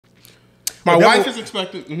My wife is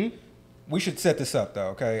expecting. Mm-hmm. We should set this up though,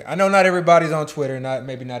 okay? I know not everybody's on Twitter,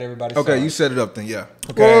 maybe not everybody's. Okay, you set it up then, yeah.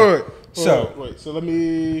 Okay. Wait. So let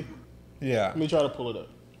me try to pull it up.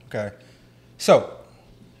 Okay. So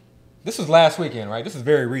this was last weekend, right? This is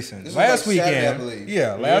very recent. This last was like weekend, Saturday,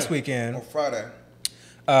 I believe. last weekend On Friday.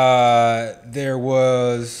 there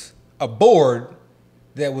was a board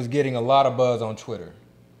that was getting a lot of buzz on Twitter.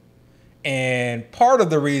 And part of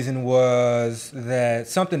the reason was that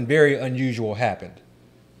something very unusual happened.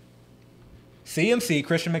 CMC,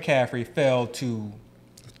 Christian McCaffrey, fell to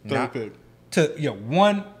Third pick. To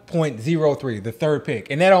 1.03, the third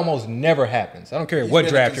pick. And that almost never happens. I don't care what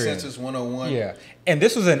draft you're in. Consensus 101. Yeah. And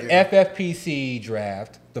this was an FFPC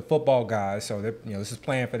draft, the football guys. So this is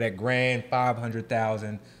playing for that grand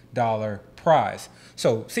 $500,000 prize.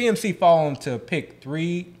 So CMC falling to pick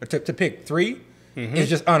three is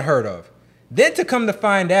just unheard of. Then to come to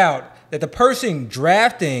find out that the person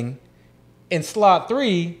drafting in slot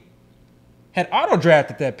 3 had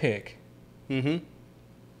auto-drafted that pick. Mm-hmm.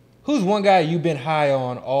 Who's one guy you've been high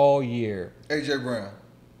on all year? A.J. Brown.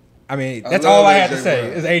 I mean, that's all I had to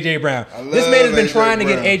say is A.J. Brown. This man has been trying to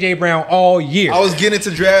get A.J. Brown all year. I was getting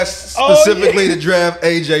into drafts specifically to draft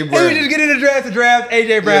A.J. Brown. He was just getting into draft to draft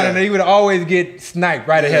A.J. Brown, and then he would always get sniped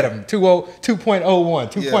right ahead of him. 2.01,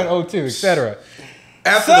 2.02, etc.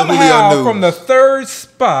 Somehow, from the third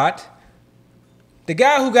spot, the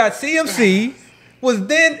guy who got CMC was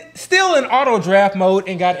then still in auto draft mode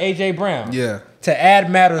and got A.J. Brown. Yeah. To add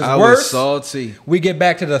matters I worse, was salty. We get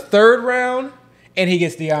back to the third round, and he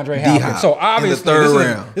gets DeAndre Hopkins. So obviously,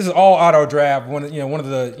 this is all auto draft. One of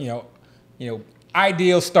the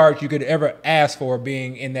ideal starts you could ever ask for,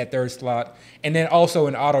 being in that third slot, and then also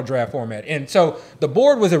in auto draft format. And so the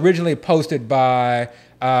board was originally posted by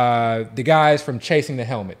the guys from Chasing the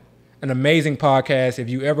Helmet, an amazing podcast. If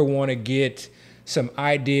you ever want to get some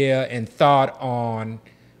idea and thought on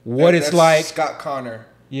what it's like. Scott Connor.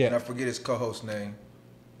 Yeah. And I forget his co-host name.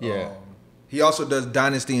 Yeah. He also does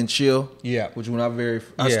Dynasty and Chill. Yeah. Which when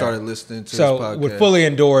I started listening to his podcast. Would fully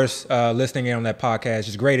endorse listening in on that podcast.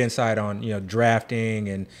 Just great insight on drafting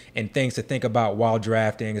and things to think about while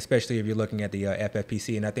drafting, especially if you're looking at the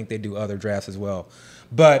FFPC. And I think they do other drafts as well.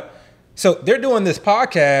 But so they're doing this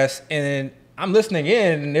podcast, and I'm listening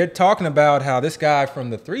in, and they're talking about how this guy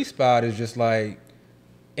from the 3 spot is just like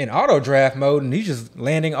in auto draft mode, and he's just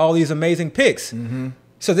landing all these amazing picks. Mm-hmm.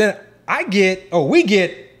 So then we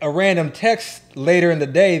get a random text later in the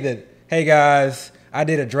day that, hey guys, I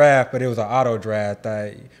did a draft, but it was an auto draft.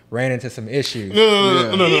 I ran into some issues.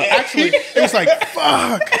 No. Actually, it was like,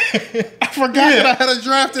 fuck. I forgot that I had a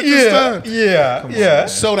draft at this time. Yeah.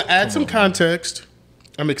 So to add some context,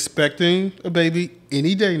 I'm expecting a baby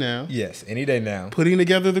any day now. Yes, any day now. Putting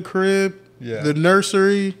together the crib, the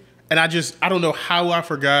nursery, and I don't know how I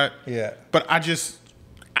forgot. Yeah. But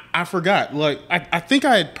I forgot. Like, I think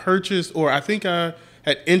I had purchased, or I think I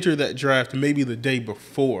had entered that draft maybe the day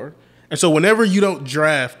before. And so whenever you don't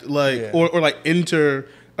draft, or enter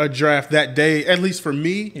a draft that day, at least for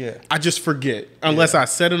me, I just forget. Unless I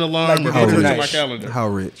set an alarm or put it into my calendar. How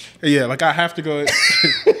rich? Yeah, like I have to go.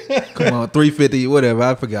 Come on, 350, whatever.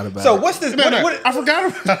 I forgot about it. So what's this? I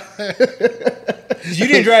forgot about it. You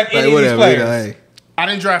didn't draft any of these players. I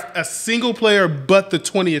didn't draft a single player but the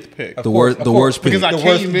 20th pick. The worst pick. Because I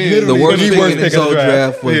came in. The worst pick in his whole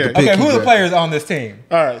draft was the pick. Okay, who are the players on this team?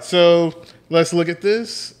 All right, so let's look at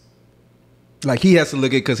this. Like, he has to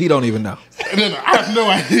look at it because he don't even know. No, I have no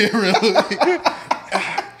idea, really.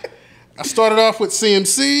 I started off with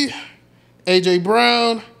CMC, A.J.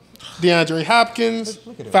 Brown, DeAndre Hopkins,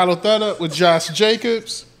 followed that up with Josh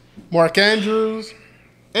Jacobs, Mark Andrews,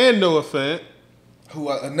 and Noah Fant. Who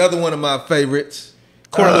another one of my favorites.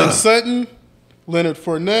 Cortland Sutton, Leonard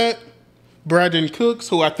Fournette, Brandon Cooks,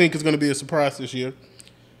 who I think is going to be a surprise this year.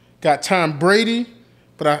 Got Tom Brady,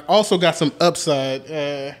 but I also got some upside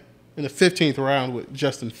in the 15th round with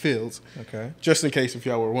Justin Fields. Okay. Just in case if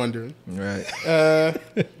y'all were wondering. Right.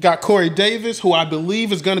 Got Corey Davis, who I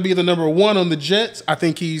believe is going to be the number 1 on the Jets. I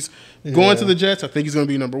think he's going to the Jets. I think he's going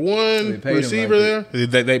to be number 1 receiver there.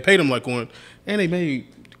 They paid him like one. And they made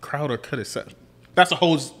Crowder cut his set. That's a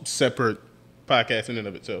whole separate podcast in and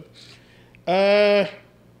of itself. I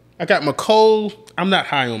got McCole. I'm not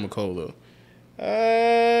high on McCole,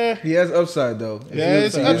 though. He has upside, though.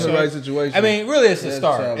 It's in the right situation. I mean, really, it's a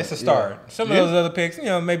start. Talent. It's a start. Some of those other picks,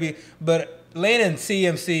 maybe. But landing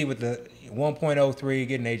CMC with the 1.03,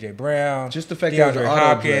 getting A.J. Brown. Just the fact DeAndre that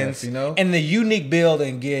Hopkins, draft, and the unique build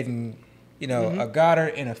and getting, a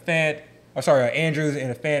Goddard and a Fant. Andrews and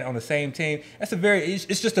a Fant on the same team.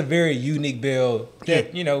 It's just a very unique build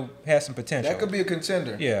that, has some potential. That could be a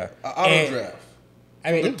contender. Yeah. An auto draft.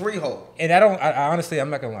 I mean, the 3-hole. And I honestly, I'm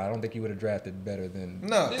not gonna lie. I don't think you would have drafted better than.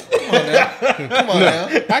 No, come on now. Come on now.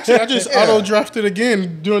 Actually, I just auto drafted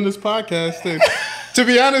again during this podcast. And to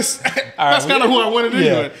be honest, that's kind of who I wanted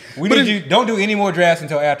anyway. Don't do any more drafts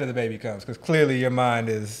until after the baby comes, because clearly your mind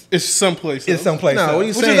is someplace. It's someplace. No, else, what are you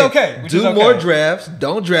which saying? Is okay. Which do is okay. more drafts.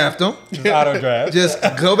 Don't draft them. Just auto draft. Just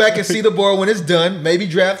go back and see the board when it's done. Maybe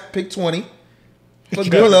draft pick 20. But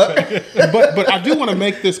good luck. But I do want to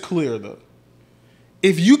make this clear though.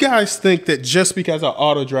 If you guys think that just because I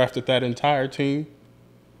auto drafted that entire team,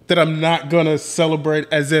 that I'm not gonna celebrate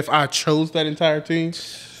as if I chose that entire team,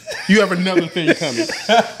 you have another thing coming.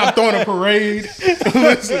 I'm throwing a parade.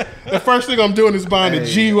 Listen, the first thing I'm doing is buying a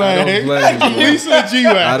G-Wag. I don't blame you. I'm leasing a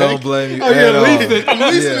G-Wag. I don't blame you. I'm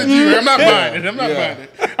leasing a G-Wag. I'm not buying it. Buying it.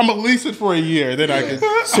 I'm gonna lease it for a year, then I can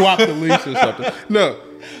swap the lease or something. No,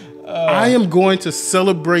 I am going to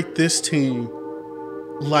celebrate this team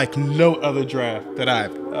like no other draft that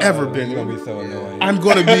I've ever been in. It's gonna be so annoying. I'm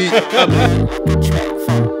gonna be.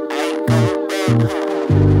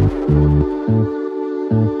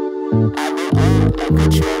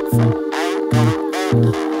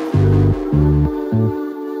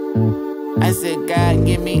 I said, God,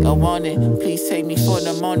 give me a warning. Please take me for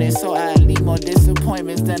the morning, so I leave more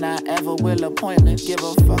disappointments than I ever will appointments. Give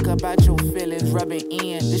a fuck about your feelings, rub it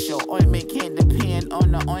in. This your ointment can't depend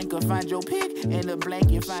on the oinker. Find your pick in the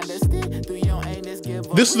blanket, find a stick through your anus.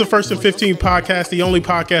 This is the First and 15 podcast, the only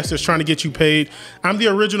podcast that's trying to get you paid. I'm the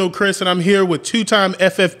original Chris, and I'm here with two-time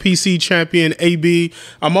FFPC champion AB.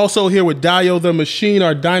 I'm also here with Dio the Machine,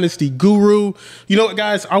 our dynasty guru. You know what,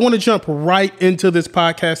 guys? I want to jump right into this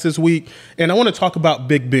podcast this week, and I want to talk about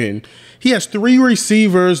Big Ben. He has 3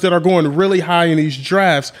 receivers that are going really high in these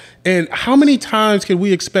drafts, and how many times can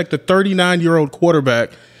we expect a 39-year-old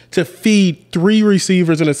quarterback to feed 3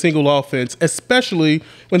 receivers in a single offense, especially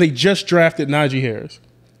when they just drafted Najee Harris?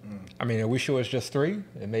 I mean, are we sure it's just 3?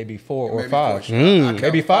 It may be 4 or Maybe 5.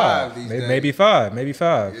 Maybe 5. Maybe 5. Maybe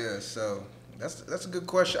 5. Yeah, so that's a good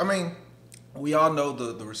question. I mean, we all know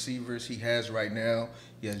the receivers he has right now.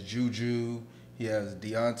 He has Juju, he has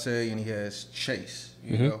Deontay, and he has Chase.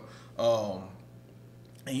 You know,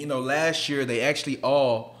 and you know, last year they actually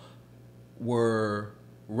all were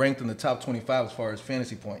ranked in the top 25 as far as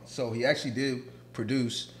fantasy points. So he actually did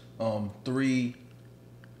produce 3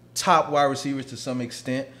 top wide receivers to some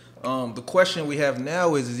extent. The question we have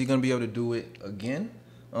now is he going to be able to do it again?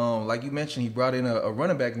 Like you mentioned, he brought in a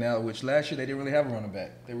running back now, which last year they didn't really have a running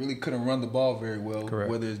back. They really couldn't run the ball very well, Correct.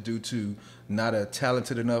 Whether it's due to not a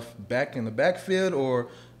talented enough back in the backfield or,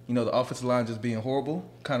 you know, the offensive line just being horrible,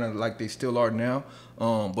 kind of like they still are now.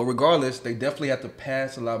 But regardless, they definitely have to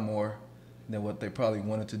pass a lot more than what they probably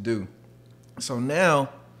wanted to do. So now,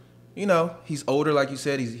 you know, he's older, like you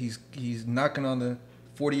said. He's knocking on the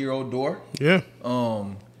 40-year-old door. Yeah.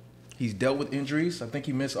 He's dealt with injuries. I think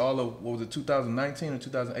he missed all of, 2019 or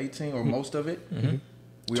 2018 or most of it. Mm-hmm.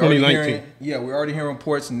 2019. We're already hearing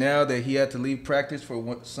reports now that he had to leave practice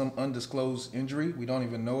for some undisclosed injury we don't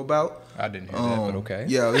even know about. I didn't hear that, but okay.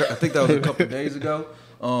 Yeah, I think that was a couple of days ago.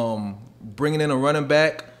 Bringing in a running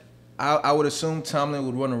back, I would assume Tomlin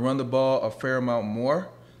would want to run the ball a fair amount more.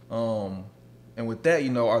 And with that, you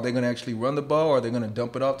know, are they going to actually run the ball or are they going to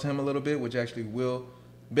dump it off to him a little bit, which actually will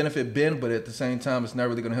benefit Ben, but at the same time, it's not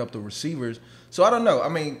really going to help the receivers. So I don't know. I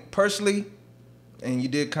mean, personally, and you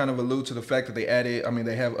did kind of allude to the fact that they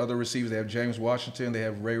have other receivers. They have James Washington. They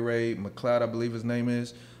have Ray McLeod, I believe his name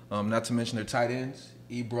is. Not to mention their tight ends,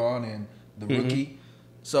 Ebron and the rookie.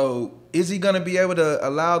 So is he going to be able to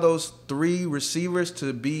allow those 3 receivers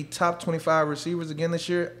to be top 25 receivers again this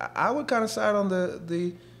year? I would kind of side on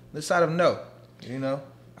the side of no, you know?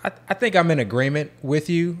 I think I'm in agreement with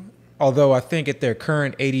you, although I think at their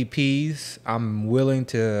current ADPs, I'm willing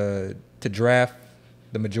to draft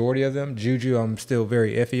the majority of them. Juju, I'm still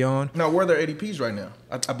very iffy on. Now, where are their ADPs right now?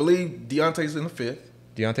 I believe Deontay's in the 5th.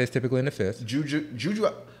 Deontay's typically in the 5th.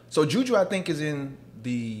 Juju, I think, is in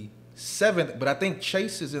the 7th, but I think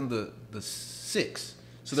Chase is in the 6th.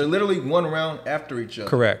 So they're literally one round after each other.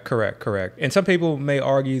 Correct. And some people may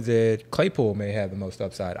argue that Claypool may have the most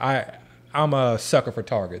upside. I'm a sucker for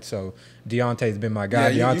targets, so Deontay's been my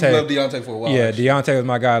guy. Yeah, you've loved Deontay for a while. Yeah, actually. Deontay was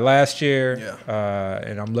my guy last year, Yeah.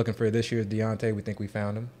 And I'm looking for this year's Deontay. We think we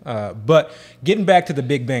found him. But getting back to the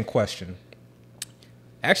Big Ben question,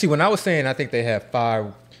 actually, when I was saying I think they have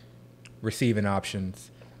 5 receiving options,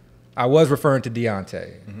 I was referring to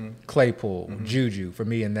Deontay, Claypool, Juju, for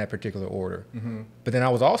me in that particular order. But then I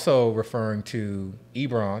was also referring to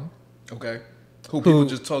Ebron. Okay. Who people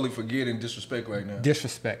just totally forget and disrespect right now.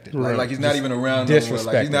 Disrespected. Like he's not even around no more.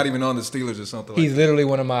 Like he's not even on the Steelers or something he's literally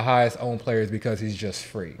one of my highest owned players because he's just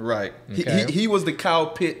free. Right. Okay? He was the Kyle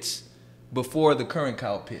Pitts before the current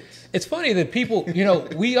Kyle Pitts. It's funny that people,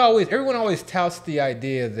 everyone always touts the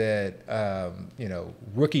idea that,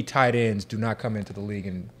 rookie tight ends do not come into the league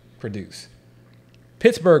and produce.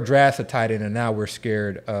 Pittsburgh drafts a tight end, and now we're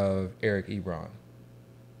scared of Eric Ebron.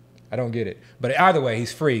 I don't get it. But either way,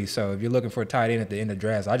 he's free. So if you're looking for a tight end at the end of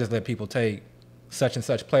drafts, I just let people take such and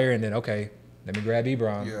such player, and then, okay, let me grab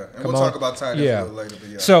Ebron. Yeah, and we'll talk about tight ends a little later. But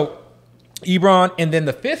yeah. So Ebron, and then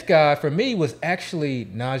the fifth guy for me was actually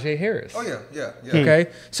Najee Harris. Oh, yeah. Okay,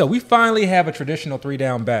 so we finally have a traditional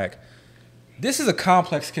 3-down back. This is a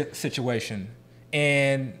complex situation,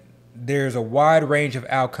 and there's a wide range of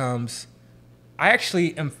outcomes. I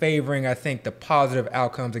actually am favoring, I think, the positive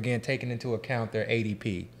outcomes, again, taking into account their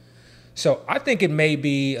ADP. So I think it may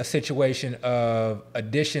be a situation of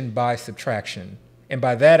addition by subtraction. And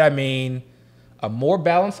by that, I mean a more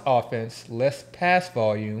balanced offense, less pass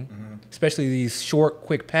volume, especially these short,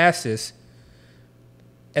 quick passes,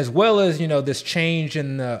 as well as, this change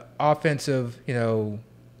in the offensive,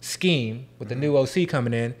 scheme with the new OC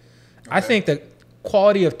coming in. Okay. I think the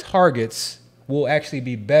quality of targets will actually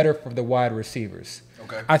be better for the wide receivers.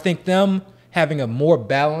 Okay. I think them having a more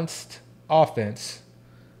balanced offense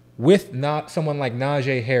with not someone like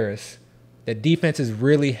Najee Harris that defenses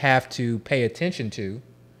really have to pay attention to,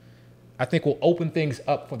 I think will open things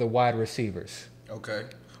up for the wide receivers. Okay.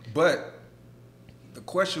 But the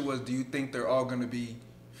question was, do you think they're all going to be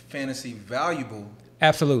fantasy valuable?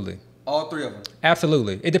 Absolutely. All three of them?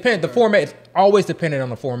 Absolutely. It depends. The format is always dependent on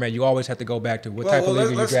the format. You always have to go back to what type of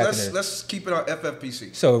league you're drafting in. Let's keep it on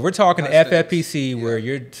FFPC. So if we're talking FFPC where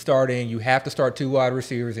you're starting, you have to start 2 wide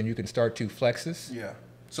receivers and you can start 2 flexes. Yeah.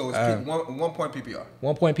 So it's 1 point PPR.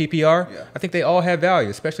 1 point PPR? Yeah. I think they all have value,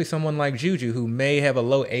 especially someone like Juju who may have a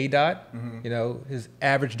low ADOT. Mm-hmm. His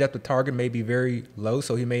average depth of target may be very low,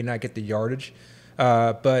 so he may not get the yardage.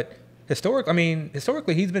 But historically,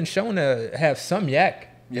 he's been shown to have some yak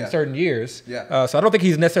in certain years. Yeah. So I don't think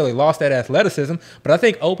he's necessarily lost that athleticism, but I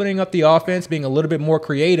think opening up the offense, being a little bit more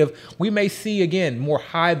creative, we may see, again, more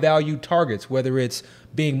high-value targets, whether it's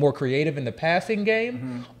being more creative in the passing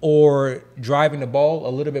game or driving the ball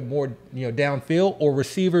a little bit more downfield, or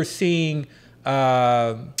receivers seeing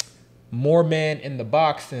more men in the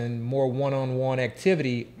box and more one-on-one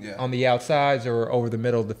activity on the outsides or over the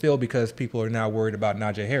middle of the field because people are now worried about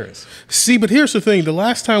Najee Harris. See, but here's the thing. The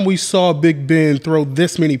last time we saw Big Ben throw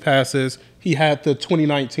this many passes, he had the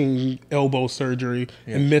 2019 elbow surgery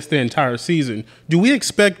and missed the entire season. Do we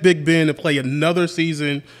expect Big Ben to play another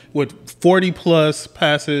season with 40-plus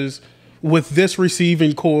passes with this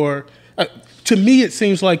receiving core? To me, it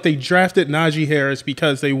seems like they drafted Najee Harris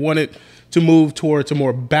because they wanted to move towards a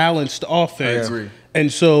more balanced offense. I agree.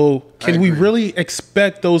 And so can we really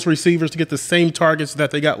expect those receivers to get the same targets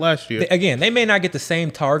that they got last year? Again, they may not get the same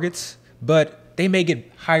targets, but they may get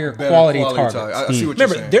higher quality targets. I see what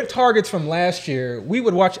Remember, you're saying. their targets from last year, we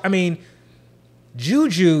would watch. I mean,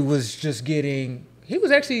 Juju was just getting –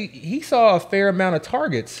 he saw a fair amount of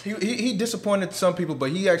targets. He disappointed some people,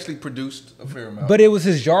 but he actually produced a fair amount. But it was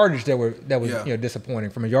his yardage that was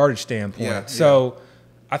disappointing from a yardage standpoint. Yeah, so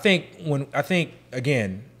I think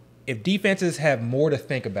again, if defenses have more to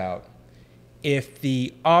think about, if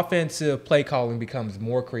the offensive play calling becomes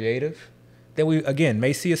more creative, then we again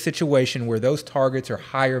may see a situation where those targets are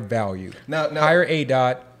higher value, higher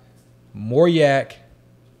ADOT, more yak,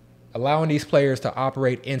 allowing these players to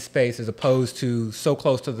operate in space as opposed to so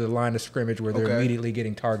close to the line of scrimmage where they're immediately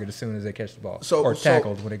getting targeted as soon as they catch the ball or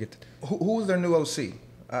tackled when they get. Who was their new OC?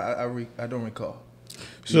 I don't recall.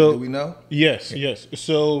 So do we know? Yes.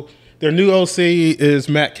 So their new OC is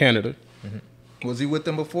Matt Canada. Mm-hmm. Was he with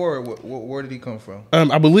them before, or where did he come from?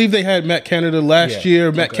 I believe they had Matt Canada last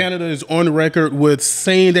year. Matt Canada is on record with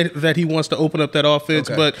saying that he wants to open up that offense.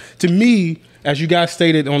 Okay. But to me, as you guys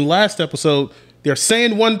stated on last episode, they're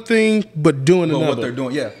saying one thing but doing another. What they're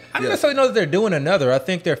doing, I don't necessarily know that they're doing another. I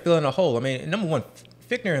think they're filling a hole. I mean, number one,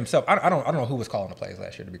 Fickner himself, I don't know who was calling the plays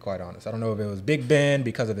last year, to be quite honest. I don't know if it was Big Ben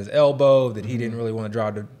because of his elbow, that he didn't really want to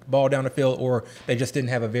drive the ball down the field, or they just didn't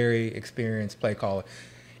have a very experienced play caller.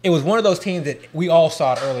 It was one of those teams that we all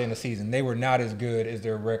saw it early in the season. They were not as good as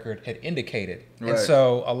their record had indicated. Right. And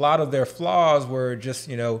so a lot of their flaws were just,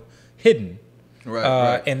 hidden.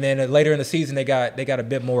 Right. And then later in the season, they got a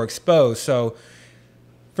bit more exposed. So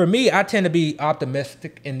for me, I tend to be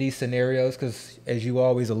optimistic in these scenarios because, as you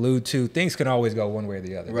always allude to, things can always go one way or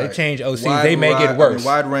the other. Right. They change OCs. They may get worse.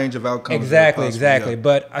 Wide range of outcomes. Exactly. Yeah.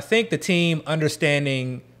 But I think the team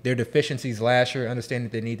understanding their deficiencies last year, understanding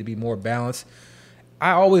that they need to be more balanced,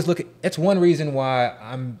 I always look at, that's one reason why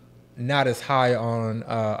I'm not as high on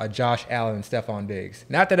a Josh Allen and Stephon Diggs.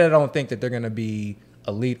 Not that I don't think that they're going to be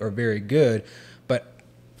elite or very good, but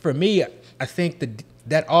for me, I think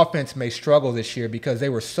that offense may struggle this year because they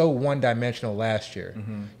were so one-dimensional last year.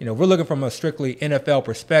 Mm-hmm. You know, we're looking from a strictly NFL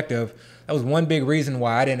perspective. That was one big reason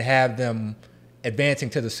why I didn't have them advancing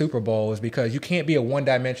to the Super Bowl, is because you can't be a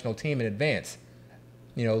one-dimensional team and advance.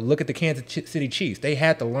 You know, look at the Kansas City Chiefs. They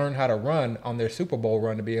had to learn how to run on their Super Bowl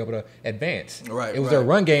run to be able to advance. Right, it was their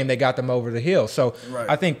run game that got them over the hill. So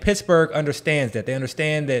I think Pittsburgh understands that. They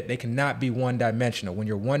understand that they cannot be one-dimensional. When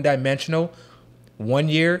you're one-dimensional, one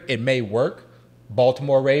year it may work.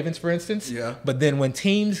 Baltimore Ravens, for instance. Yeah. But then when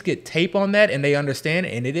teams get tape on that and they understand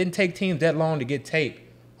it, and it didn't take teams that long to get tape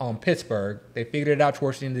on Pittsburgh, they figured it out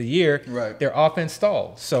towards the end of the year. Right. Their offense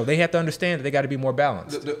stalled. So they have to understand that they got to be more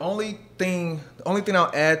balanced. The only thing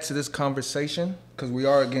I'll add to this conversation, because we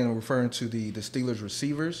are again referring to the Steelers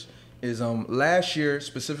receivers, is last year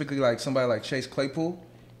specifically, like somebody like Chase Claypool,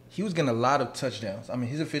 he was getting a lot of touchdowns. I mean,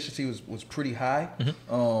 his efficiency was pretty high.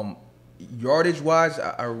 Mm-hmm. Yardage wise,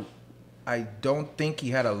 I don't think he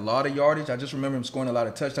had a lot of yardage. I just remember him scoring a lot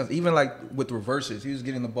of touchdowns, even like with reverses. He was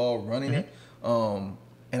getting the ball running it.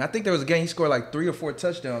 And I think there was a game he scored like 3 or 4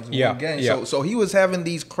 touchdowns in one game. Yeah. So he was having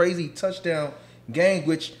these crazy touchdown games,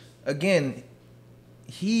 which, again,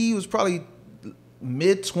 he was probably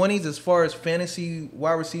mid-20s as far as fantasy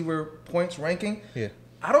wide receiver points ranking. Yeah.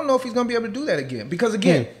 I don't know if he's going to be able to do that again. Because,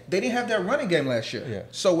 again, they didn't have that running game last year. Yeah.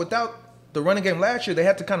 So without the running game last year, they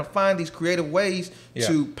had to kind of find these creative ways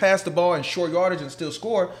to pass the ball in short yardage and still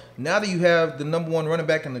score. Now that you have the number 1 running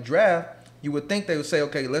back in the draft, you would think they would say,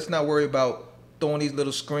 okay, let's not worry about throwing these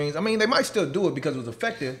little screens. I mean, they might still do it because it was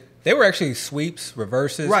effective. They were actually sweeps,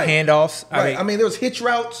 reverses, handoffs. I mean, there was hitch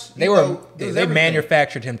routes. They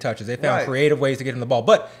manufactured him touches. They found creative ways to get him the ball.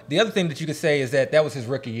 But the other thing that you could say is that was his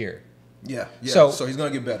rookie year. Yeah. So he's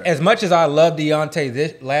going to get better. As much as I loved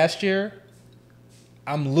Deontay last year,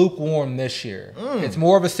 I'm lukewarm this year. It's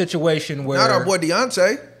more of a situation where... Not our boy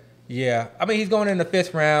Deontay. Yeah. I mean, he's going in the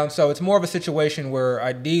 5th round, so it's more of a situation where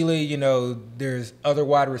ideally, you know, there's other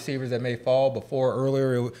wide receivers that may fall. Before,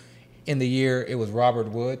 earlier in the year, it was Robert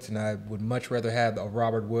Woods, and I would much rather have a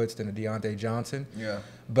Robert Woods than a Deontay Johnson. Yeah.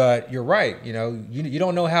 But you're right. You know, you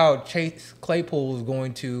don't know how Chase Claypool is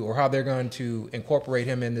going to, or how they're going to incorporate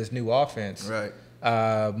him in this new offense. Right.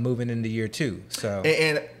 Moving into year 2. So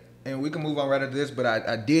and we can move on right after this, but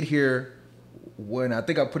I did hear when I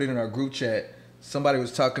think I put it in our group chat, somebody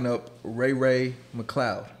was talking up Ray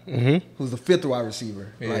McLeod, who's the 5th wide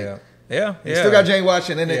receiver. Yeah. They still got Jane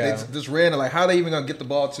Washington, and then they just ran. Like, how are they even going to get the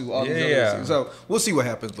ball to all these other receivers? So we'll see what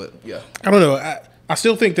happens, but I don't know. I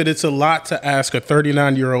still think that it's a lot to ask a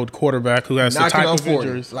 39-year-old quarterback who has the type of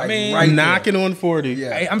injuries. Like, knocking on 40.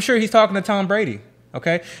 Yeah. I'm sure he's talking to Tom Brady.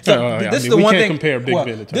 Okay, so this is the one thing.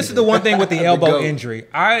 This is the one thing with the elbow injury.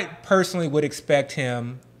 I personally would expect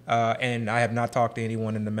him, and I have not talked to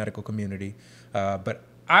anyone in the medical community, but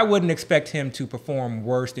I wouldn't expect him to perform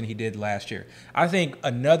worse than he did last year. I think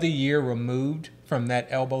another year removed from that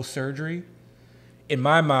elbow surgery, in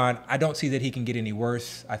my mind, I don't see that he can get any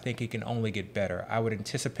worse. I think he can only get better. I would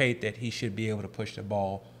anticipate that he should be able to push the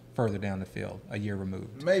ball further down the field a year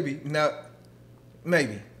removed. Maybe. The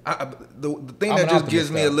thing that just gives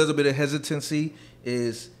me a little bit of hesitancy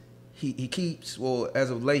is he keeps, as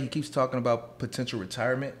of late, he keeps talking about potential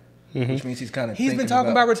retirement. Which means he's been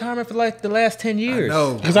talking about retirement for like the last 10 years.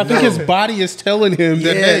 No, because I think his body is telling him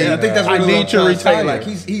that, hey, I think that's what I need to retire. Like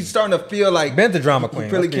he's starting to feel like Ben the drama queen.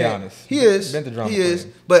 Really let's be honest. He is. Ben the drama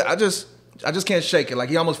queen. But I just can't shake it. Like,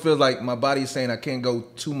 he almost feels like my body is saying I can't go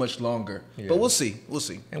too much longer. Yeah. But we'll see.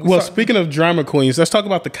 Well, speaking of drama queens, let's talk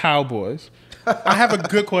about the Cowboys. I have a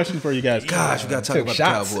good question for you guys. Gosh, we got to talk about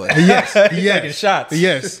shots. the Cowboys. Yes. Taking shots.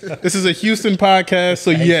 Yes. This is a Houston podcast,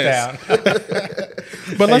 so yes.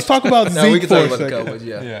 But let's talk about Zeke for a second. Cowboys,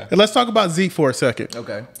 And let's talk about Zeke for a second.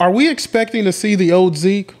 Okay. Are we expecting to see the old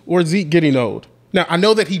Zeke or Zeke getting old? Now, I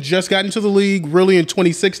know that he just got into the league really in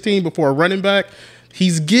 2016 before a running back.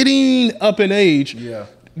 He's getting up in age. Yeah.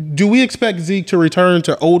 Do we expect Zeke to return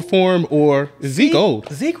to old form, or is Zeke old?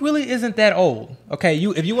 Zeke really isn't that old. Okay,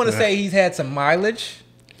 if you want to say he's had some mileage,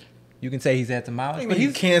 you can say he's had some mileage. But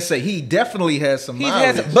you can't say he definitely has some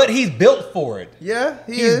mileage. But he's built for it. Yeah,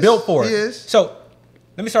 he's built for it. So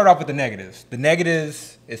let me start off with the negatives. The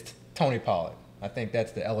negatives is Tony Pollard. I think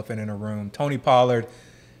that's the elephant in the room. Tony Pollard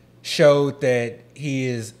showed that he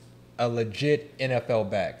is a legit NFL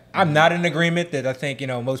back. I'm not in agreement that I think,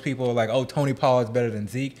 most people are like, oh, Tony Pollard's better than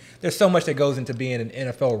Zeke. There's so much that goes into being an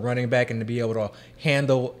NFL running back and to be able to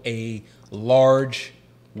handle a large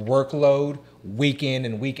workload week in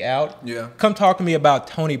and week out. Yeah. Come talk to me about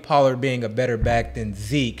Tony Pollard being a better back than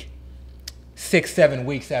Zeke 6-7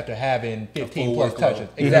 weeks after having 15 plus touches.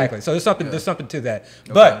 Exactly. So there's something to that.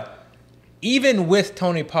 Okay. But even with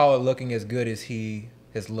Tony Pollard looking as good as he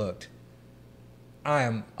has looked, I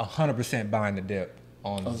am 100% buying the dip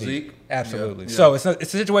on Zeke. Absolutely. Yeah. So it's a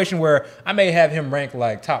situation where I may have him ranked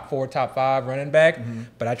like top 4, top 5 running back,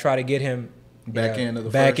 but I try to get him back end of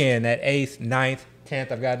the back first. In that 8th, 9th,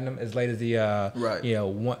 10th. I've gotten him as late as the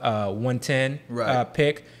 110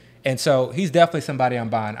 pick. And so he's definitely somebody I'm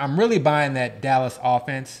buying. I'm really buying that Dallas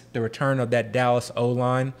offense, the return of that Dallas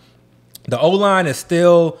O-line. The O-line is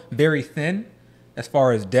still very thin as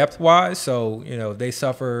far as depth-wise. So, they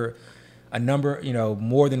suffer a number,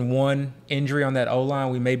 more than one injury on that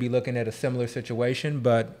O-line. We may be looking at a similar situation.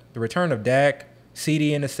 But the return of Dak,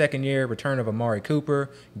 CD in the second year, return of Amari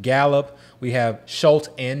Cooper, Gallup. We have Schultz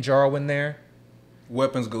and Jarwin there.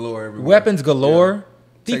 Weapons galore everywhere. Weapons galore.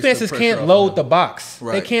 Yeah. Defenses can't load the box.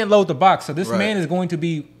 Right. They can't load the box. So this man is going to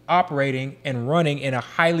be operating and running in a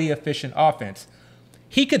highly efficient offense.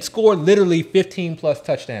 He could score literally 15-plus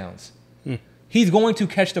touchdowns. He's going to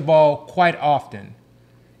catch the ball quite often.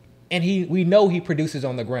 And we know he produces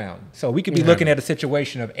on the ground. So we could be looking at a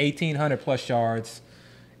situation of 1,800-plus yards.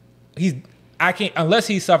 Unless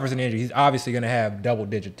he suffers an injury, he's obviously going to have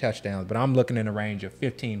double-digit touchdowns. But I'm looking in a range of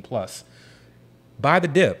 15-plus. Buy the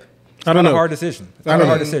dip. It's not a hard decision. It's not a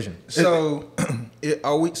hard decision. So,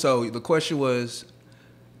 So the question was,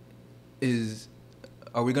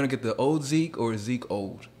 are we gonna get the old Zeke or Zeke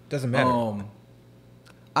old? Doesn't matter.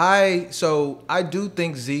 I do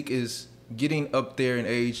think Zeke is getting up there in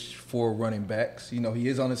age for running backs. He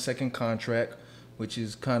is on his second contract, which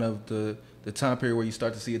is kind of the time period where you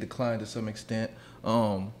start to see a decline to some extent.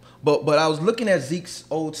 But I was looking at Zeke's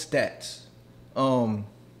old stats.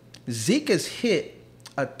 Zeke has hit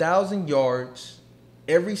 1,000 yards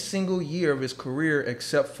every single year of his career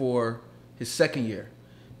except for his second year.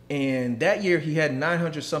 And that year he had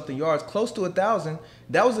 900-something yards, close to 1,000.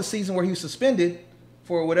 That was the season where he was suspended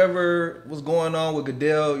for whatever was going on with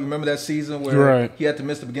Goodell. You remember that season where he had to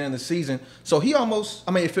miss the beginning of the season? So he almost,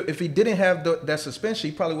 if he didn't have that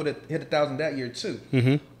suspension, he probably would have hit 1,000 that year too.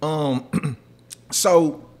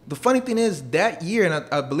 So the funny thing is that year, and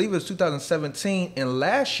I believe it was 2017, and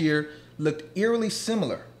last year looked eerily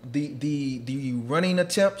similar. The running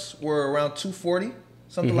attempts were around 240,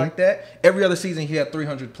 something like that. Every other season he had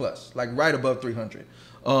 300 plus, like right above 300.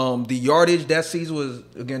 The yardage that season was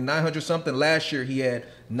again 900 something. Last year he had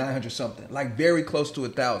 900 something, like very close to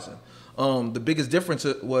 1,000. The biggest difference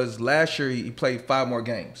was last year he played 5 more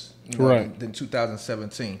games than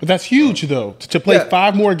 2017. But that's huge though, to play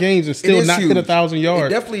 5 more games and still not hit 1,000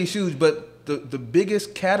 yards. It definitely is huge, but the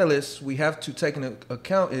biggest catalyst we have to take into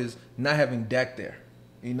account is not having Dak there.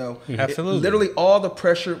 Absolutely. Literally all the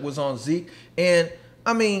pressure was on Zeke, and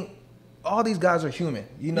all these guys are human.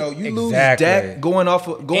 You lose Dak going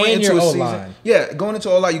into a season. Yeah, going into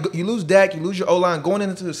O-line. You lose Dak, you lose your O-line going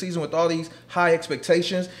into the season with all these high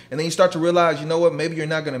expectations, and then you start to realize, maybe you're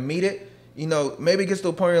not going to meet it. Maybe it gets to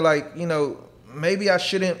a point where maybe I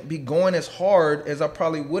shouldn't be going as hard as I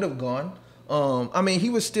probably would have gone. He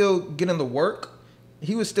was still getting the work.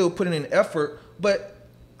 He was still putting in effort, but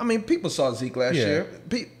people saw Zeke last year.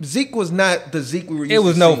 Zeke was not the Zeke we were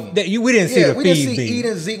used to seeing. We didn't see the feed. We didn't see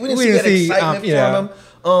eating Zeke. We didn't see that excitement from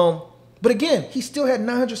him. But again, he still had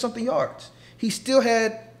 900-something yards. He still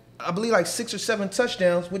had, I believe, like 6 or 7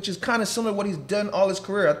 touchdowns, which is kind of similar to what he's done all his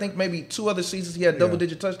career. I think maybe 2 other seasons he had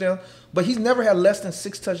double-digit touchdowns, but he's never had less than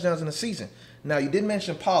 6 touchdowns in a season. Now, you did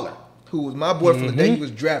mention Pollard, who was my boy from the day he was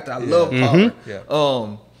drafted. I love Pollard.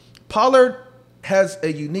 Yeah. Pollard has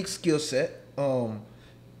a unique skill set.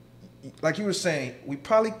 Like you were saying, we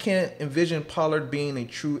probably can't envision Pollard being a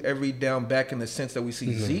true every down back in the sense that we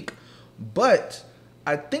see Zeke. But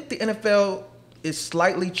I think the NFL is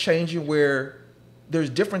slightly changing where there's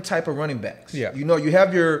different type of running backs. Yeah. You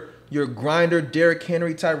have your grinder, Derrick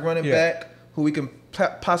Henry type running back who we can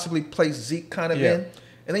possibly place Zeke kind of in.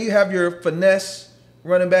 And then you have your finesse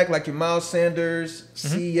running back like your Miles Sanders,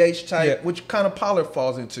 CEH type, which kind of Pollard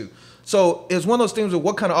falls into. So it's one of those things of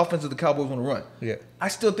what kind of offense do the Cowboys want to run? Yeah. I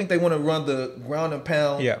still think they want to run the ground and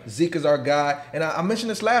pound. Yeah. Zeke is our guy. And I mentioned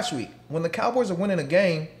this last week. When the Cowboys are winning a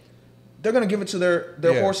game, they're going to give it to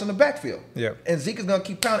their horse in the backfield. Yeah. And Zeke is going to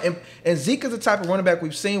keep pounding. And Zeke is the type of running back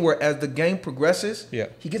we've seen where as the game progresses,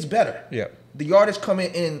 he gets better. Yeah. The yardage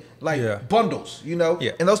coming in like bundles,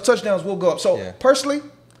 Yeah. And those touchdowns will go up. So personally,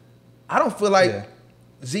 I don't feel like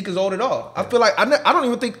Zeke is old at all. I feel like I don't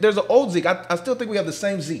even think there's an old Zeke. I still think we have the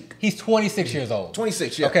same Zeke. He's 26 years old.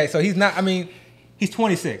 26, yeah. Okay, so he's not. He's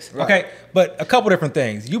 26. Right. Okay, but a couple different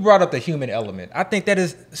things. You brought up the human element. I think that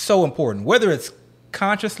is so important, whether it's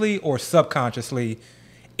consciously or subconsciously.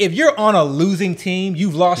 If you're on a losing team,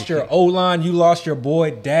 you've lost your O-line, you lost your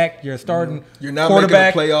boy Dak, your starting You're not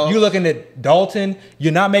quarterback. making the playoffs. You're looking at Dalton.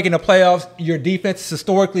 You're not making the playoffs. Your defense is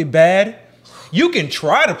historically bad. You can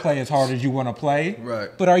try to play as hard as you want to play, Right.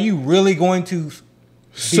 but are you really going to?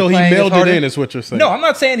 So he mailed it in, is what you're saying? No, I'm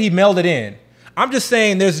not saying he mailed it in. I'm just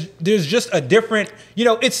saying there's just a different,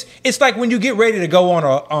 it's like when you get ready to go on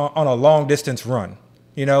a long distance run,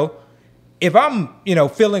 If I'm,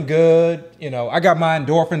 feeling good, I got my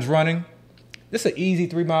endorphins running. This is an easy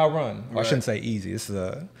 3-mile run. Well, I shouldn't say easy. This is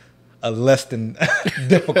a less than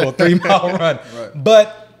difficult 3-mile run. Right.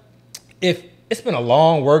 But if it's been a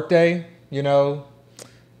long work day,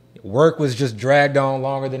 work was just dragged on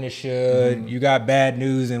longer than it should. You got bad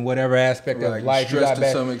news in whatever aspect of life.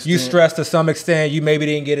 You stressed to some extent. You maybe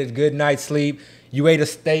didn't get a good night's sleep. You ate a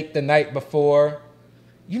steak the night before.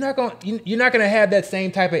 You're not gonna have that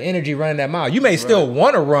same type of energy running that mile. You may still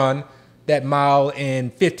want to run that mile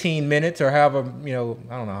in 15 minutes or however, I don't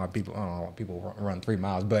know how people run 3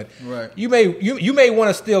 miles, but you may want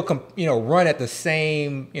to still run at the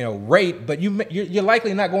same rate, but you're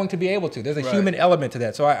likely not going to be able to. There's a human element to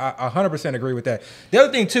that, so I 100% agree with that. The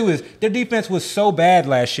other thing too is their defense was so bad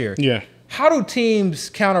last year. Yeah. How do teams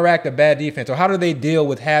counteract a bad defense, or how do they deal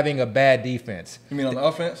with having a bad defense? You mean on the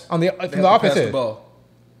offense? From the offensive. Pass the ball.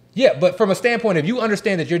 Yeah, but from a standpoint, if you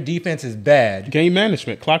understand that your defense is bad, game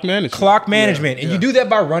management, clock management, and you do that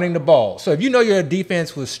by running the ball. So if you know your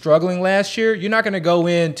defense was struggling last year, you're not going to go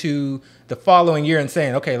into the following year and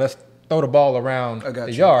saying, okay, let's throw the ball around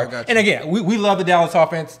the yard. And again, we love the Dallas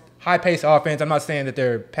offense, high-paced offense. I'm not saying that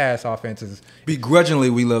their pass offenses. Begrudgingly,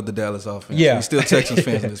 we love the Dallas offense. Yeah. We still Texans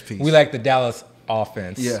fans in this piece. We like the Dallas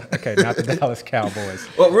offense. Yeah. Okay, not the Dallas Cowboys.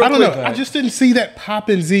 Well, I don't know. I just didn't see that pop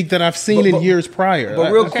in Zeke that I've seen in years prior.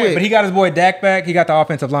 But real quick. But he got his boy Dak back. He got the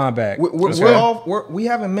offensive line back. We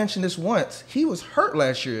haven't mentioned this once. He was hurt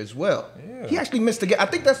last year as well. Yeah. He actually missed a game. I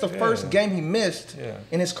think that's the first game he missed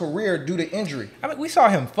in his career due to injury. I mean, we saw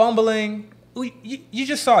him fumbling.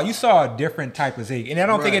 You saw a different type of Zeke, and I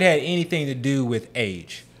don't think it had anything to do with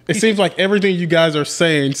age. It seems like everything you guys are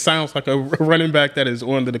saying sounds like a running back that is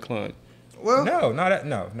on the decline. Well, no.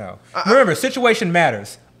 Remember, situation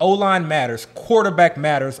matters. O-line matters. Quarterback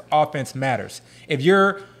matters. Offense matters. If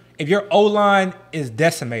your O-line is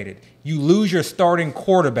decimated, you lose your starting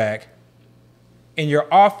quarterback, and your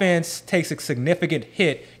offense takes a significant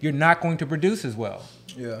hit, you're not going to produce as well.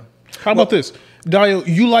 Yeah. How about this? Dio,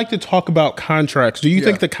 you like to talk about contracts. Do you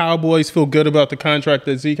think the Cowboys feel good about the contract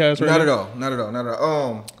that Zeke has right now? Not at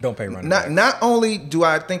all. Don't pay running back. Not only do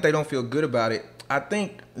I think they don't feel good about it, I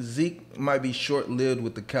think Zeke might be short-lived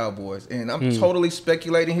with the Cowboys. And I'm totally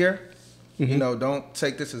speculating here. Don't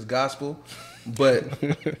take this as gospel. But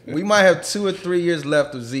we might have 2 or 3 years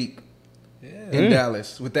left of Zeke in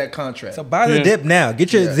Dallas with that contract. So buy the dip now.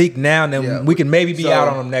 Get your Zeke now, and then we can maybe be out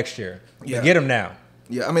on him next year. Yeah. Get him now.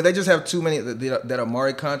 Yeah, I mean, they just have too many. That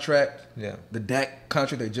Amari contract, the Dak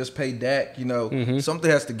contract, they just paid Dak.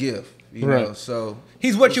 Something has to give. You know, so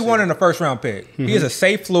he's what you want in a first-round pick. He is a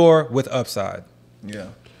safe floor with upside.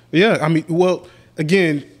 Yeah. I mean, well,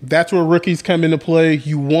 again, that's where rookies come into play.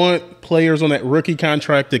 You want players on that rookie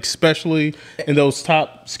contract, especially in those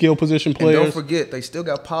top skill position players. And don't forget, they still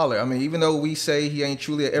got Pollard. I mean, even though we say he ain't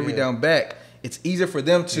truly an every down back, it's easier for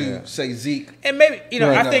them to say Zeke. And maybe,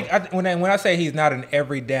 I think when I say he's not an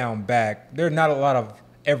every down back, there are not a lot of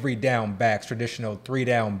every down backs, traditional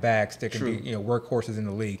 3-down backs that can be workhorses in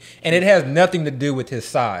the league. And it has nothing to do with his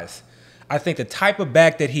size. I think the type of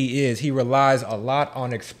back that he is, he relies a lot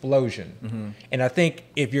on explosion. And I think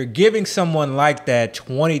if you're giving someone like that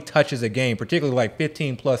 20 touches a game, particularly like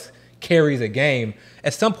 15-plus carries a game,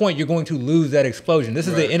 at some point you're going to lose that explosion. This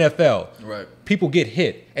is the NFL. Right. People get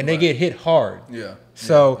hit, and they get hit hard. Yeah.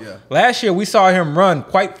 So last year we saw him run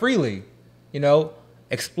quite freely,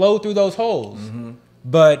 explode through those holes.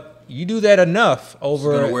 But you do that enough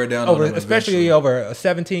over especially over a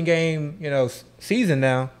 17-game, season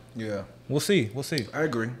now. Yeah. We'll see. I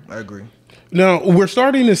agree. Now, we're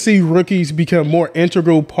starting to see rookies become more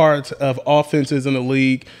integral parts of offenses in the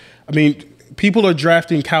league. I mean, people are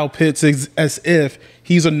drafting Kyle Pitts as if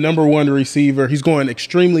he's a number 1 receiver. He's going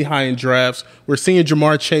extremely high in drafts. We're seeing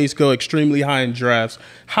Jamar Chase go extremely high in drafts.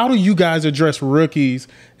 How do you guys address rookies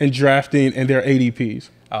in drafting and their ADPs?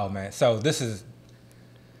 Oh, man. So this is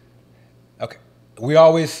 – okay. We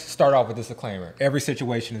always start off with this disclaimer. Every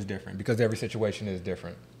situation is different because every situation is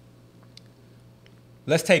different.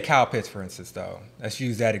 Let's take Kyle Pitts, for instance, though. Let's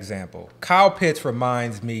use that example. Kyle Pitts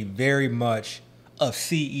reminds me very much of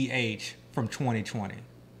CEH from 2020.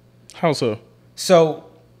 How so? So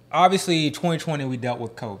obviously 2020 we dealt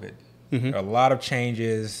with COVID. A lot of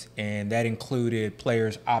changes, and that included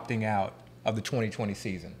players opting out of the 2020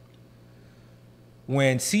 season.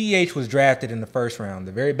 When CEH was drafted in the first round,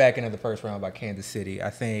 the very back end of the first round by Kansas City, I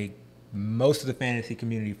think most of the fantasy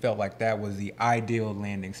community felt like that was the ideal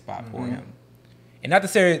landing spot for him. And not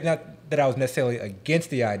that I was necessarily against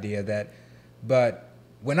the idea of that, but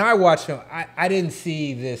when I watched him, I didn't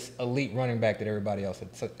see this elite running back that everybody else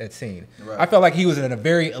had seen. Right. I felt like he was in a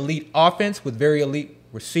very elite offense with very elite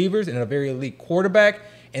receivers and a very elite quarterback,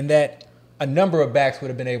 and that a number of backs would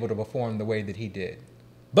have been able to perform the way that he did.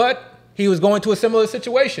 But he was going to a similar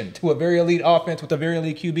situation, to a very elite offense with a very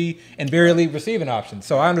elite QB and very elite receiving options.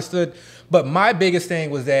 So I understood. But my biggest thing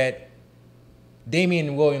was that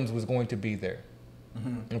Damian Williams was going to be there.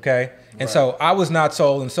 Okay? And so I was not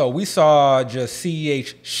sold. And so we saw just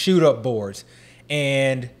CEH shoot up boards.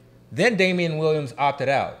 And then Damian Williams opted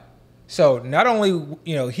out. So not only,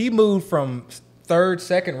 he moved from third,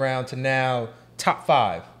 second round to now top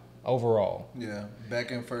 5 overall. Yeah,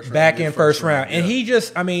 back in first round. Back in first round. And he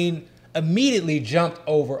just, immediately jumped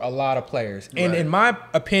over a lot of players. And in my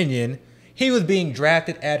opinion, he was being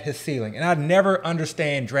drafted at his ceiling. And I'd never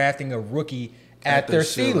understand drafting a rookie at their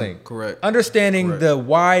ceiling. Correct. Understanding the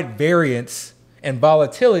wide variance and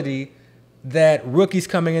volatility that rookies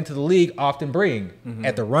coming into the league often bring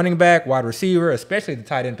at the running back, wide receiver, especially the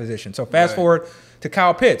tight end position. So fast forward to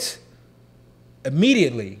Kyle Pitts.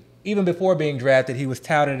 Immediately, even before being drafted, he was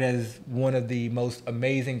touted as one of the most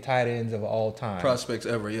amazing tight ends of all time. Prospects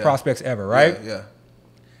ever, right? Yeah.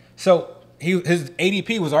 So his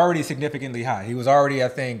ADP was already significantly high. He was already, I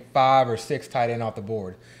think, 5 or 6 tight end off the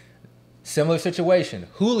board. Similar situation.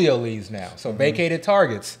 Julio leaves now, so vacated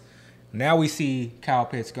targets. Now we see Kyle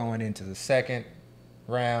Pitts going into the second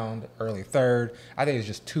round, early third. I think it's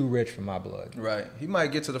just too rich for my blood. Right. He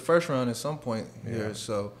might get to the first round at some point here.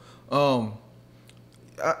 So,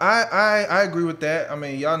 I agree with that.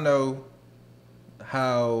 Y'all know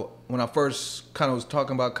how when I first kind of was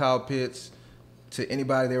talking about Kyle Pitts to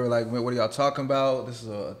anybody, they were like, "Man, what are y'all talking about? This is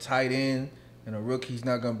a tight end and a rookie. He's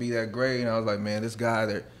not going to be that great." And I was like, "Man, this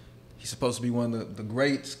guy, he's supposed to be one of the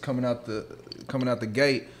greats coming out the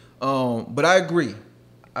gate." But I agree.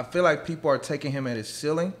 I feel like people are taking him at his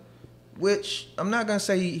ceiling, which I'm not going to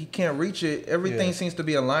say he can't reach it. Everything seems to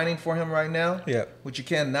be aligning for him right now, which you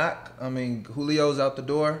can't knock. Julio's out the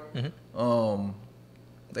door.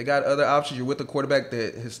 They got other options. You're with a quarterback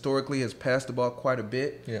that historically has passed the ball quite a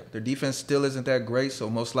bit. Their defense still isn't that great, so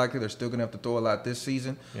most likely they're still going to have to throw a lot this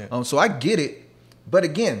season. So I get it. But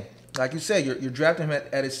again, like you said, you're drafting him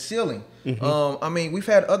at his ceiling. We've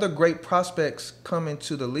had other great prospects come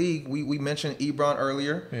into the league. We mentioned Ebron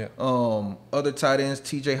earlier. Other tight ends,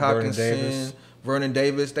 T.J. Hawkinson, Vernon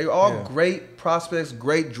Davis. They're all great prospects,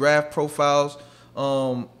 great draft profiles.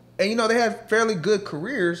 And, they had fairly good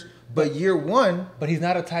careers, but year one. But he's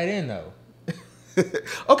not a tight end, though.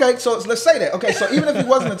 Okay, so let's say that. Okay, so even if he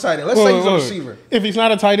wasn't a tight end, let's say he's a receiver. If he's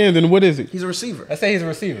not a tight end, then what is he? He's a receiver. Let's say he's a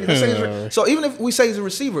receiver. So even if we say he's a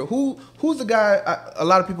receiver, who's the guy a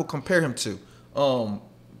lot of people compare him to?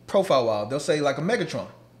 Profile-wise, they'll say like a Megatron.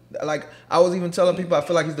 Like I was even telling people, I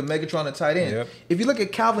feel like he's the Megatron at tight end. If you look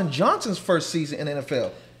at Calvin Johnson's first season in the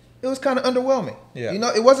NFL, it was kind of underwhelming.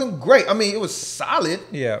 It wasn't great. It was solid.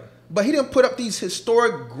 But he didn't put up these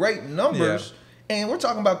historic great numbers. And we're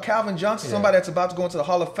talking about Calvin Johnson, somebody that's about to go into the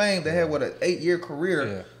Hall of Fame that had, an 8-year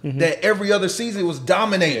career that every other season was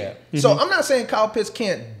dominating. So I'm not saying Kyle Pitts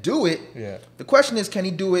can't do it. The question is, can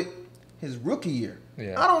he do it his rookie year?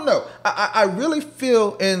 I don't know. I really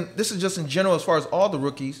feel, and this is just in general as far as all the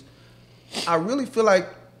rookies, I really feel like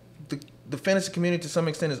the fantasy community to some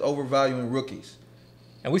extent is overvaluing rookies.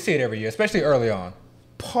 And we see it every year, especially early on.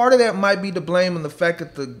 Part of that might be to blame in the fact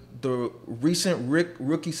that the recent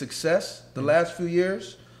rookie success the last few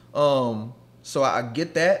years. So I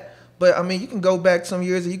get that. But, you can go back some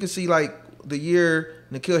years and you can see, like, the year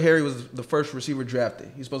N'Keal Harry was the first receiver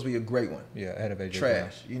drafted. He's supposed to be a great one. Ahead of AJ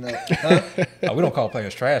Trash, Brown. Huh? We don't call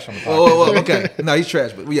players trash on the podcast. Okay. No, he's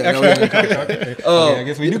trash. But, I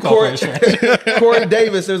guess we do call players trash. Corey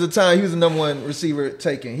Davis, there was a time he was the number 1 receiver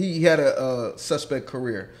taken. He had a suspect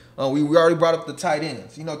career. We already brought up the tight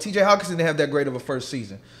ends. T.J. Hawkinson didn't have that great of a first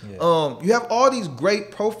season. You have all these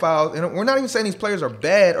great profiles, and we're not even saying these players are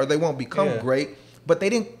bad or they won't become great, but they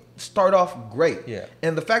didn't start off great.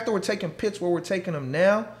 And the fact that we're taking Pitts where we're taking them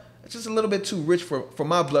now, it's just a little bit too rich for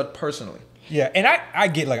my blood personally. And I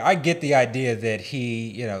get the idea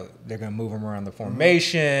that they're gonna move him around the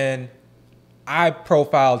formation. I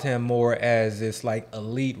profiled him more as this like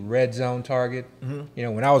elite red zone target. You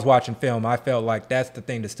know, when I was watching film, I felt like that's the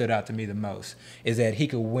thing that stood out to me the most, is that he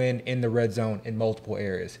could win in the red zone in multiple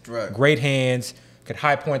areas. Right. Great hands, could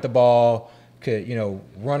high point the ball, could,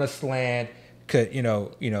 run a slant, could,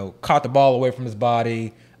 caught the ball away from his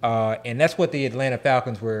body. And that's what the Atlanta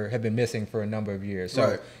Falcons have been missing for a number of years.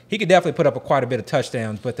 So he could definitely put up quite a bit of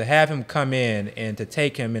touchdowns, but to have him come in and to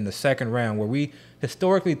take him in the second round, where we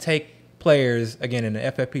historically take players, again, in the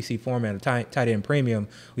FFPC format of tight end premium,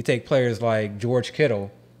 we take players like George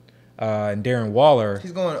Kittle and Darren Waller.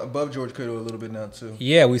 He's going above George Kittle a little bit now, too.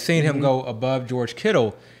 Yeah, we've seen him go above George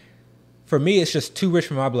Kittle. For me, it's just too rich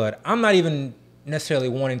for my blood. I'm not even necessarily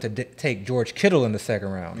wanting to take George Kittle in the second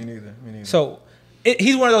round. Me neither. So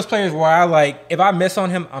he's one of those players where I like, if I miss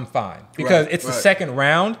on him, I'm fine. Because it's the second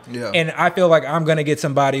round, and I feel like I'm going to get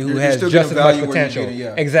somebody who has just as much potential.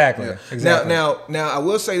 Exactly. Now, I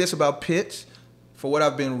will say this about Pitts. For what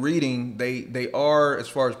I've been reading, they are, as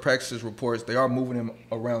far as practices reports, they are moving him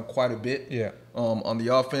around quite a bit. Yeah. On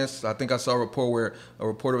the offense, I think I saw a report where a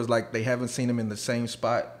reporter was like, they haven't seen him in the same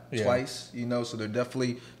spot twice, so they're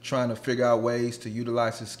definitely trying to figure out ways to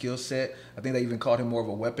utilize his skill set. I think they even called him more of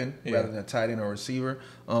a weapon rather than a tight end or receiver.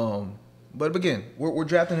 But again, we're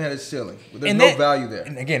drafting at his ceiling. There's no value there.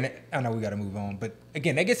 And again, I know we got to move on, but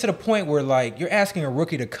again, that gets to the point where like you're asking a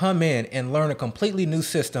rookie to come in and learn a completely new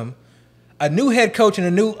system, a new head coach and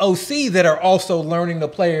a new OC that are also learning the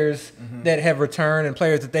players that have returned and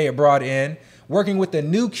players that they have brought in, working with the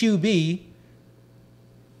new QB.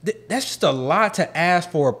 That's just a lot to ask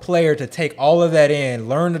for a player to take all of that in,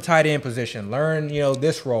 learn the tight end position, learn,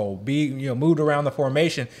 this role, be, moved around the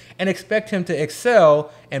formation, and expect him to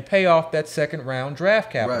excel and pay off that second round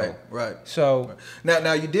draft capital. Right. So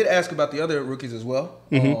now you did ask about the other rookies as well.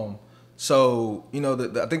 So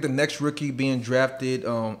I think the next rookie being drafted.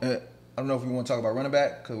 I don't know if you want to talk about running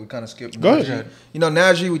back because we kind of skipped. Go ahead.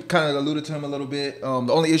 Najee, we kind of alluded to him a little bit. The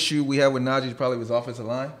only issue we have with Najee is probably his offensive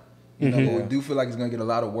line. But we do feel like he's going to get a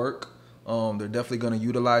lot of work. They're definitely going to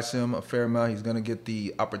utilize him a fair amount. He's going to get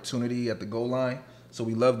the opportunity at the goal line. So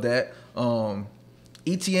we love that.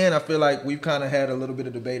 ETN, I feel like we've kind of had a little bit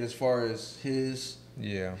of debate as far as his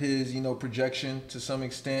projection to some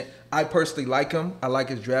extent. I personally like him. I like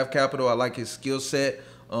his draft capital. I like his skill set.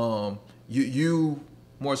 You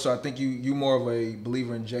more so, I think you more of a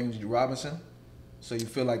believer in James Robinson. So you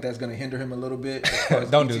feel like that's going to hinder him a little bit?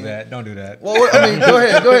 Don't do that. Well, I mean, go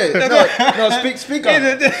ahead. No, speak on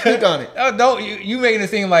it. Speak on it. Oh, don't you making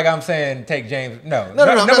it seem like I'm saying take James? No. I'm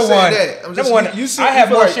not saying that. Number one, I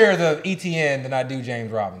have more shares of ETN than I do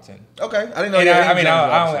James Robinson. Okay, I didn't know.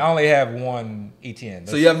 I only have one ETN.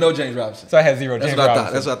 So you have no James Robinson. So I have zero James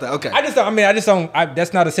Robinson. That's what I thought. Okay. I just don't.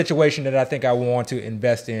 That's not a situation that I think I want to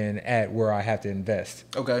invest in at where I have to invest.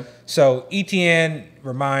 Okay. So ETN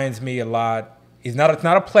reminds me a lot. It's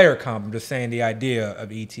not a player comp. I'm just saying the idea of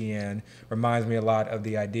ETN reminds me a lot of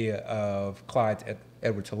the idea of Clyde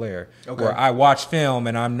Edwards-Helaire, where I watch film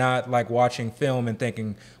and I'm not like watching film and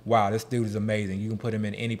thinking, wow, this dude is amazing. You can put him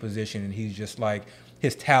in any position and he's just like,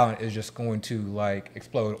 his talent is just going to like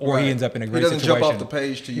explode, or he ends up in a great situation. He doesn't jump off the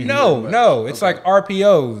page to you. No. It's like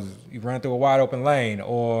RPOs. You run through a wide open lane,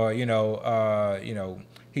 or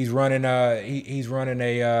he's running a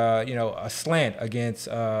slant against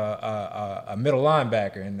a middle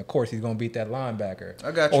linebacker, and of course he's going to beat that linebacker.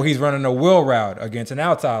 I got you. Or he's running a wheel route against an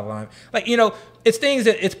outside line.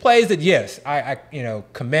 It's plays that yes, I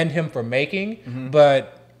commend him for making,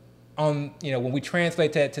 but when we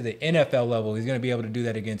translate that to the NFL level, he's going to be able to do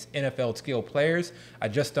that against NFL skilled players. I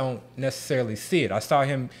just don't necessarily see it. I saw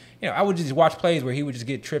him, I would just watch plays where he would just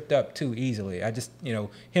get tripped up too easily. I just, him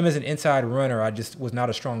as an inside runner, I just was not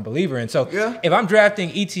a strong believer in. So if I'm drafting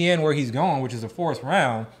ETN where he's going, which is the fourth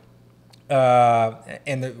round,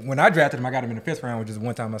 when I drafted him, I got him in the fifth round, which is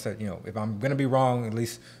one time I said, if I'm going to be wrong, at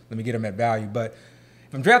least let me get him at value. But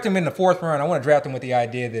if I'm drafting him in the fourth round, I want to draft him with the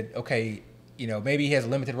idea that, okay, maybe he has a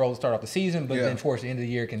limited role to start off the season, but then towards the end of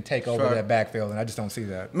the year can take over that backfield, and I just don't see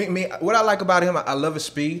that. What I like about him, I love his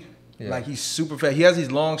speed. Yeah. Like, he's super fast. He has these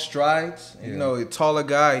long strides. A taller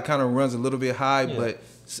guy, he kind of runs a little bit high, but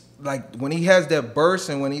like when he has that burst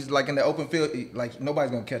and when he's like in the open field, like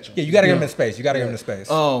nobody's gonna catch him. Yeah, you gotta give him the space. You gotta give him the space.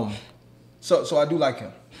 So I do like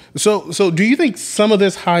him. So do you think some of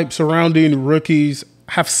this hype surrounding rookies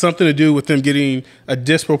have something to do with them getting a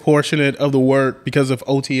disproportionate of the work because of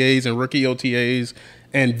OTAs and rookie OTAs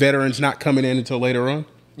and veterans not coming in until later on?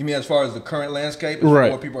 You mean as far as the current landscape,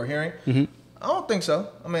 right? What people are hearing? I don't think so.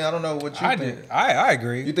 I mean, I don't know what you think. I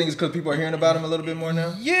agree. You think it's because people are hearing about him a little bit more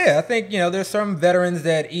now? Yeah, I think, there's some veterans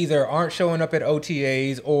that either aren't showing up at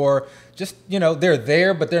OTAs or just, they're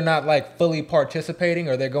there, but they're not like fully participating,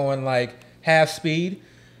 or they're going like half speed.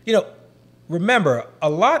 Remember, a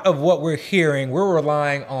lot of what we're hearing, we're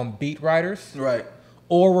relying on beat writers. Right.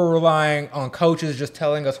 Or we're relying on coaches just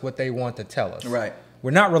telling us what they want to tell us. Right.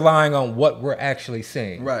 We're not relying on what we're actually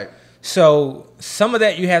seeing. Right. So some of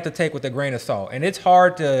that you have to take with a grain of salt. And it's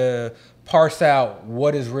hard to parse out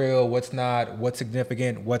what is real, what's not, what's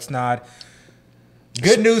significant, what's not.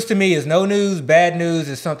 Good news to me is no news. Bad news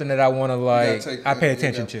is something that I want to I pay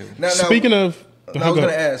attention to. Now, Speaking of... I was going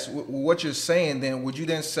to ask, what you're saying then, would you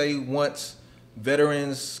then say once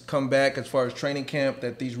veterans come back as far as training camp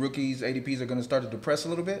that these rookies, ADPs, are going to start to depress a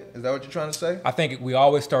little bit? Is that what you're trying to say? I think we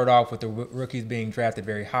always start off with the rookies being drafted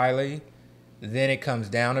very highly. Then it comes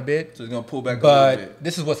down a bit. So it's going to pull back a little bit. But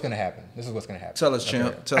this is what's going to happen. Tell us,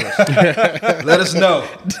 champ. Tell us. Let us know.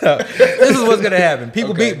 This is what's going to happen.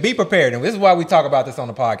 People be prepared. And this is why we talk about this on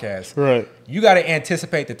the podcast. Right. You got to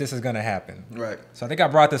anticipate that this is going to happen. Right. So I think I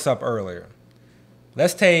brought this up earlier.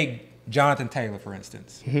 Let's take Jonathan Taylor, for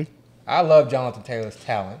instance. Mm-hmm. I love Jonathan Taylor's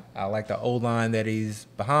talent. I like the O-line that he's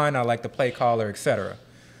behind. I like the play caller, etc.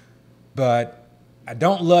 But I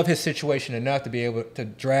don't love his situation enough to be able to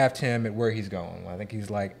draft him at where he's going. I think he's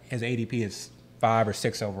like, his ADP is 5 or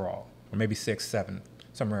 6 overall, or maybe 6, 7,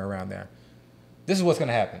 somewhere around there. This is what's going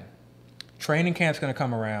to happen. Training camp's going to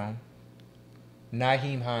come around.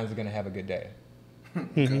 Nyheim Hines is going to have a good day.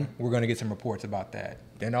 Okay. We're going to get some reports about that.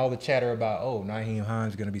 Then all the chatter about, Nyheim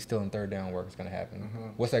Hines is going to be still in third down work is going to happen. Mm-hmm.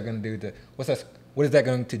 What's that going to do to what is that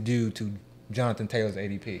going to do to Jonathan Taylor's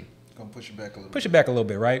ADP? Going to push it back a little bit. Push it back a little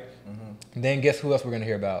bit, right? Mm-hmm. And then guess who else we're going to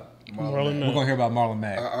hear about? Marlon Mack. We're going to hear about Marlon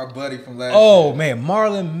Mack. Our buddy from last year. Oh, man,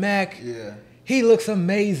 Marlon Mack. Yeah. He looks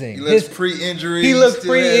amazing. He looks pre-injury. He looks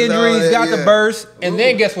pre-injury. He's got the burst. And Ooh.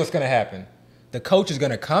 then guess what's going to happen? The coach is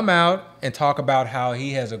going to come out and talk about how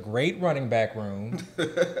he has a great running back room.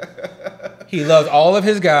 He loves all of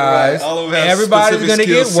his guys. Right. All of them have Everybody's going to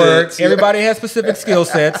get work. Yeah. Everybody has specific skill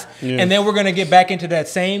sets. Yeah. And then we're going to get back into that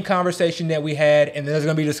same conversation that we had. And then there's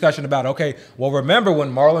going to be discussion about, okay, well, remember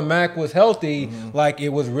when Marlon Mack was healthy, like it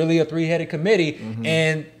was really a three-headed committee.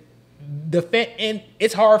 And and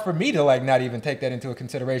it's hard for me to like not even take that into a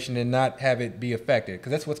consideration and not have it be affected,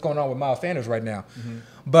 because that's what's going on with Miles Sanders right now.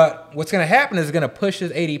 But what's going to happen is going to push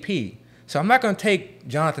his ADP. So I'm not going to take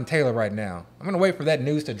Jonathan Taylor right now. I'm going to wait for that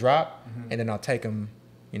news to drop, and then I'll take him,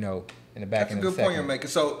 in the back That's end. a good point you're making.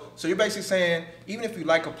 So you're basically saying even if you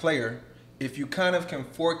like a player, if you kind of can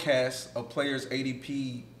forecast a player's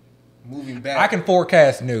ADP moving back. I can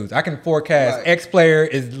forecast news. I can forecast Right. X player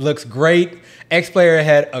looks great. X player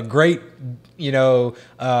had a great, 2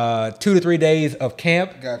 to 3 days of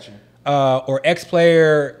camp. Gotcha. Or X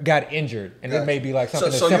player got injured, and it may be like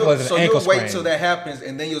something as simple as an ankle sprain. So you'll wait till that happens,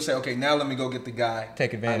 and then you'll say, okay, now let me go get the guy.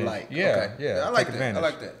 Take advantage. I like. Yeah, okay. yeah. I like take that. advantage. I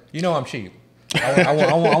like that. I'm cheap.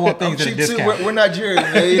 I want things at a cheap discount. too. We're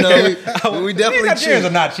Nigerians, man. We definitely Nigerians cheap. are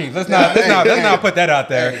not cheap. Let's not put that out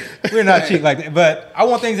there. We're not cheap like that. But I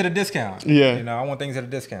want things at a discount. Yeah. I want things at a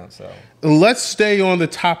discount. So let's stay on the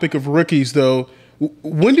topic of rookies, though.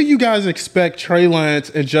 When do you guys expect Trey Lance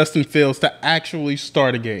and Justin Fields to actually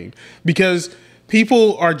start a game? Because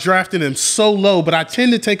people are drafting them so low, but I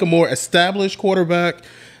tend to take a more established quarterback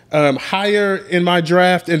higher in my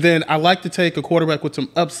draft, and then I like to take a quarterback with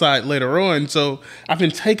some upside later on. So I've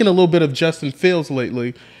been taking a little bit of Justin Fields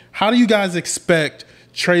lately. How do you guys expect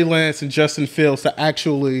Trey Lance and Justin Fields to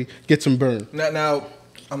actually get some burn? Now,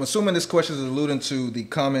 I'm assuming this question is alluding to the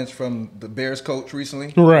comments from the Bears coach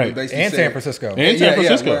recently. Right. and San Francisco. And San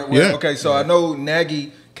Francisco. Yeah. Okay, so I know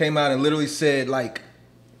Nagy came out and literally said, like,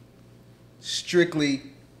 strictly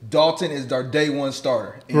Dalton is our day one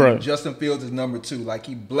starter, and right. Justin Fields is number 2. Like,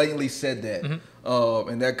 he blatantly said that,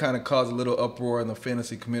 and that kind of caused a little uproar in the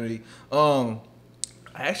fantasy community. I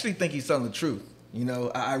actually think he's telling the truth.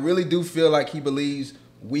 I really do feel like he believes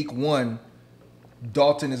week 1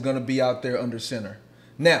 Dalton is going to be out there under center.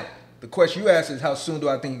 Now, the question you asked is how soon do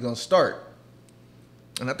I think he's going to start?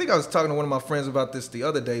 And I think I was talking to one of my friends about this the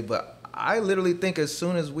other day, but I literally think as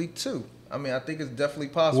soon as week 2. I mean, I think it's definitely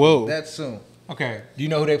possible that soon. Okay. Do you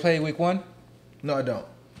know who they play week 1? No, I don't.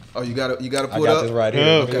 Oh, you got to pull it up? I got this right here.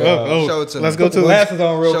 Okay. Show it to me. Let's go to glasses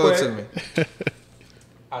on real quick. Show it to me.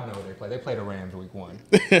 I know who they play. They play the Rams week 1.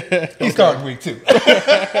 He's starting week 2.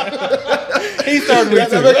 He's starting week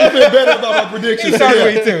 2. I feel better about my prediction. He's starting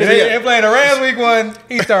week 2. They're playing the Rams week 1.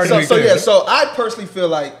 He's starting week 2. So I personally feel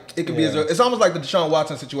like it could be it's almost like the Deshaun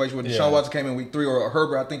Watson situation where Deshaun Watson came in week 3 or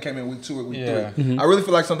Herbert I think came in week 2 or week 3. Mm-hmm. I really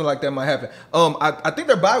feel like something like that might happen. I think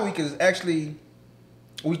their bye week is actually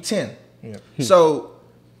week 10. Yeah. So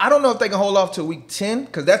I don't know if they can hold off till week 10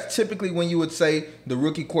 because that's typically when you would say the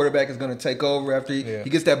rookie quarterback is going to take over after he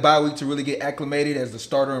gets that bye week to really get acclimated as the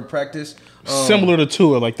starter in practice. Similar to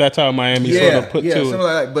Tua, like that's how Miami sort of put Tua.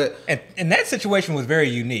 Similar like that. But and that situation was very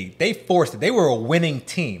unique. They forced it. They were a winning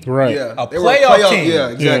team, right? Yeah, a playoff team. Yeah,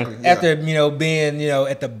 exactly. Yeah. After being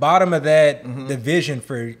at the bottom of that division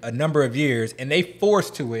for a number of years, and they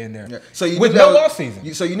forced Tua in there. Yeah. So you with no off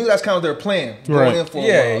season. So you knew that's kind of their plan going in for a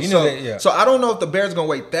while. You know that. So I don't know if the Bears are going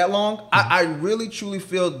to wait that long. I really truly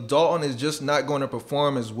feel Dalton is just not going to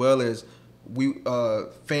perform as well as we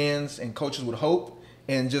fans and coaches would hope.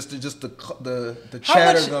 And just the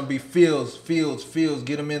chatter is gonna be Fields,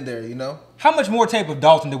 get him in there, How much more tape of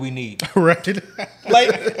Dalton do we need? Right.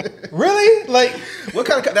 Like, really? Like, what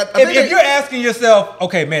kind of? If you're asking yourself,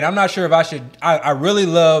 okay, man, I'm not sure if I should. I really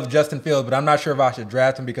love Justin Fields, but I'm not sure if I should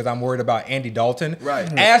draft him because I'm worried about Andy Dalton.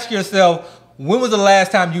 Right. Ask yourself, when was the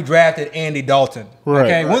last time you drafted Andy Dalton? Right.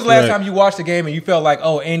 Okay. When was the last time you watched a game and you felt like,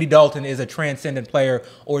 oh, Andy Dalton is a transcendent player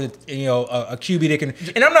or a QB that can?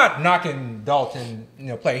 And I'm not knocking Dalton,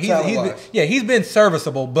 play. He's been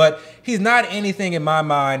serviceable, but he's not anything in my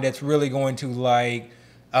mind that's really going to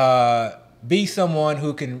be someone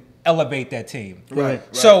who can elevate that team. Right.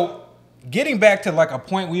 So getting back to like a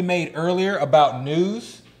point we made earlier about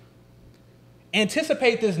news.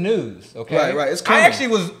 Anticipate this news, okay? Right. It's coming. I actually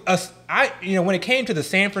when it came to the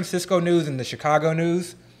San Francisco news and the Chicago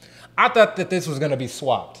news, I thought that this was going to be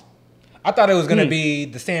swapped. I thought it was going to be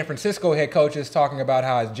the San Francisco head coaches talking about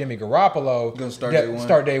how it's Jimmy Garoppolo going to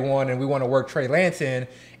start day one, and we want to work Trey Lance in,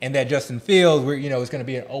 and that Justin Fields, is going to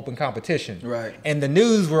be an open competition. Right. And the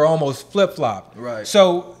news were almost flip-flopped. Right.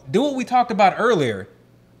 So do what we talked about earlier.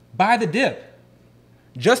 Buy the dip.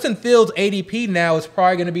 Justin Fields' ADP now is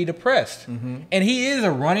probably going to be depressed, and he is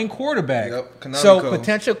a running quarterback. Yep,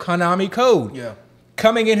 potential Konami code. Yeah,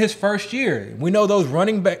 coming in his first year, we know those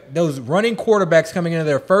running quarterbacks coming into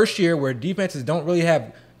their first year, where defenses don't really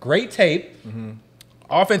have great tape.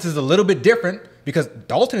 Offense is a little bit different because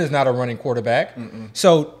Dalton is not a running quarterback.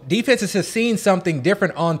 So defenses have seen something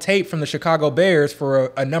different on tape from the Chicago Bears for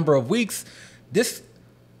a number of weeks.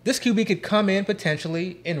 This QB could come in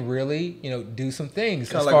potentially and really, do some things.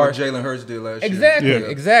 Kind of like what Jalen Hurts did last year.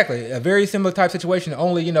 Exactly. A very similar type situation.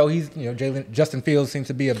 Only, Justin Fields seems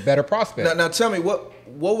to be a better prospect. Now tell me, what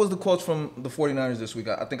was the quotes from the 49ers this week?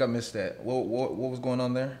 I think I missed that. What was going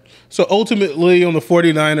on there? So ultimately on the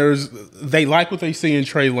 49ers, they like what they see in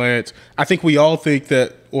Trey Lance. I think we all think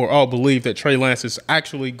that, or all believe that Trey Lance is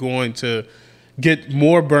actually going to get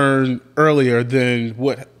more burn earlier than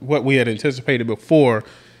what we had anticipated before.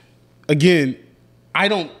 Again, I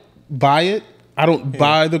don't buy it. I don't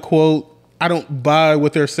buy the quote. I don't buy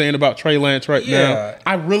what they're saying about Trey Lance right now.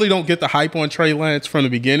 I really don't get the hype on Trey Lance from the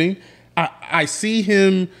beginning. I see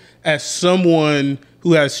him as someone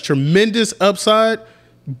who has tremendous upside,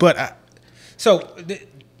 but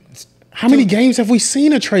how many games have we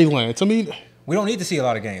seen of Trey Lance? I mean, we don't need to see a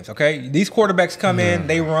lot of games, okay? These quarterbacks come in,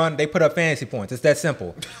 they run, they put up fantasy points. It's that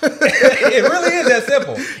simple. It really is that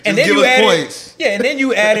simple. And then you add points. And then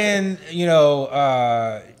you add in,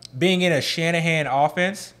 being in a Shanahan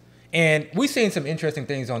offense. And we've seen some interesting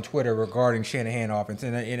things on Twitter regarding Shanahan offense,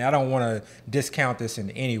 and I don't want to discount this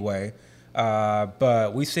in any way.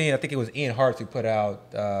 But we've seen, I think it was Ian Hartz who put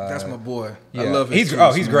out. That's my boy. Yeah. I love his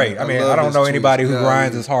tweets. He's great. I mean, I don't know anybody who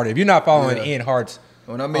grinds as hard. If you're not following Ian Hartz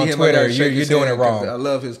when I meet on him Twitter, you're doing it wrong. I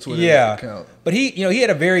love his Twitter account. But he had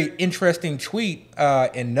a very interesting tweet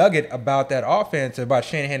and nugget about that offense, about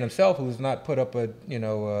Shanahan himself, who's not put up a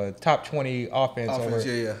top 20 offense. I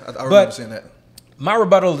remember seeing that. My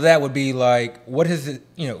rebuttal to that would be like, what has it,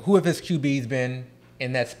 who have his QBs been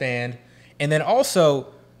in that span? And then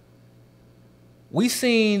also, we've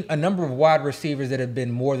seen a number of wide receivers that have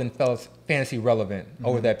been more than fantasy relevant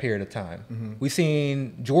over that period of time. We've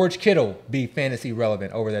seen George Kittle be fantasy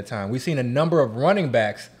relevant over that time. We've seen a number of running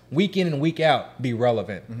backs week in and week out be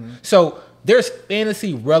relevant. So there's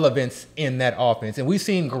fantasy relevance in that offense. And we've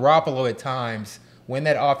seen Garoppolo at times, when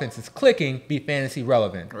that offense is clicking, be fantasy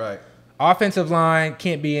relevant. Right. Offensive line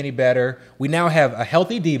can't be any better. We now have a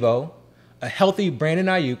healthy Deebo, a healthy Brandon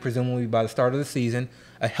Ayuk, presumably by the start of the season,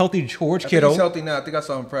 a healthy George Kittle. He's healthy now. I think I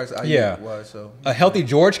saw him practice. A healtty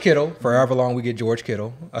George Kittle for however long we get George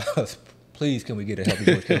Kittle. Please, can we get a healthy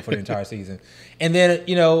George Kittle for the entire season? And then,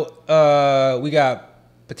 we got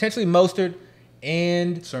potentially Mostert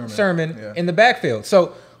and Sermon in the backfield.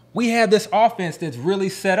 So we have this offense that's really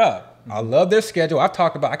set up. I love their schedule. I've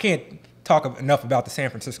talked about, I can't talk enough about the San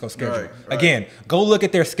Francisco schedule. Right. Again, go look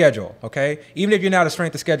at their schedule, okay? Even if you're not a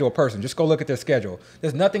strength of schedule person, just go look at their schedule.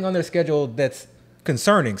 There's nothing on their schedule that's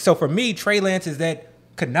concerning. So for me, Trey Lance is that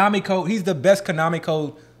Konami code. He's the best Konami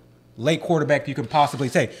code late quarterback you can possibly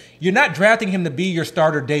say. You're not drafting him to be your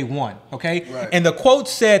starter day one, okay? Right. And the quote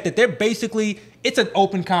said that they're basically, it's an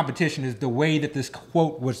open competition is the way that this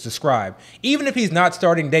quote was described. Even if he's not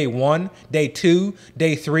starting day one, day two,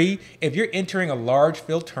 day three, if you're entering a large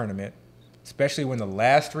field tournament, especially when the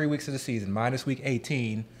last 3 weeks of the season, minus week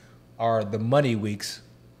 18, are the money weeks,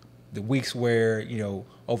 the weeks where, you know,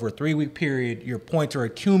 over a 3-week period, your points are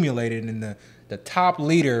accumulated and the top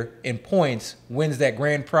leader in points wins that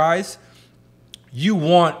grand prize. You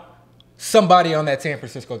want somebody on that San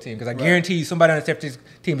Francisco team because I guarantee you somebody on that San Francisco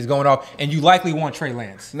team is going off, and you likely want Trey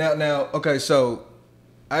Lance. Now, okay, so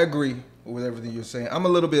I agree with everything you're saying. I'm a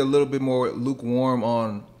little bit more lukewarm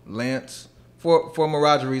on Lance for a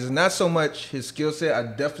mirage of reasons. Not so much his skill set. I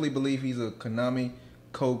definitely believe he's a Konami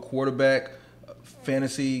code quarterback,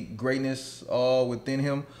 fantasy greatness all within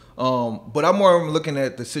him. But I'm more looking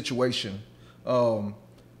at the situation.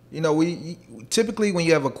 You know, we typically when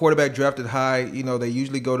you have a quarterback drafted high, you know, they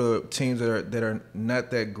usually go to teams that are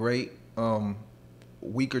not that great,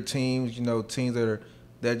 weaker teams. You know, teams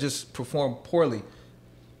that just perform poorly.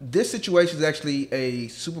 This situation is actually a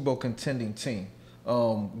Super Bowl contending team.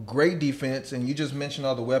 Great defense, and you just mentioned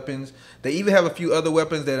all the weapons. They even have a few other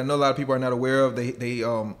weapons that I know a lot of people are not aware of. They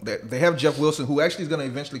have Jeff Wilson, who actually is going to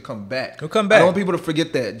eventually come back. He'll come back. I don't want people to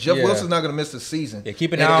forget that. Jeff Wilson's not going to miss the season. Yeah,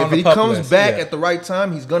 keep an eye on the if he pup comes list. back at the right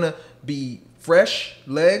time, he's going to be fresh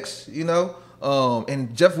legs, you know.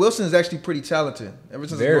 And Jeff Wilson is actually pretty talented. Ever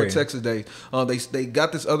since his North Texas days, they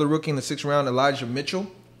got this other rookie in the 6th round, Elijah Mitchell,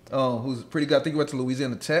 who's pretty good. I think he went to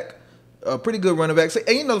Louisiana Tech. Pretty good running back.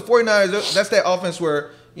 And you know, the 49ers, that's that offense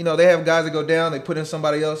where, you know, they have guys that go down, they put in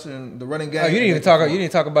somebody else in the running game. Oh, you didn't even talk about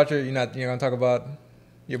you're gonna talk about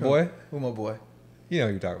your boy? Who my boy? You know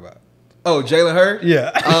who you're talking about. Oh, Jalen Hurd?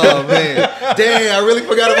 Yeah. Oh, man. Dang, I really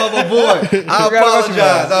forgot about my boy. I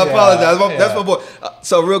apologize. That's my boy.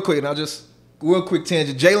 So real quick, and real quick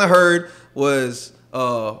tangent. Jalen Hurd was,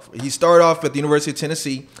 he started off at the University of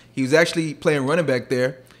Tennessee. He was actually playing running back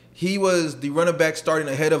there. He was the running back starting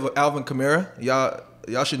ahead of Alvin Kamara.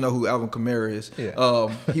 Y'all should know who Alvin Kamara is.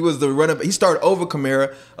 Yeah. He was the running back. He started over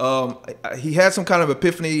Kamara. He had some kind of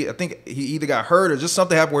epiphany. I think he either got hurt or just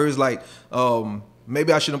something happened where he was like,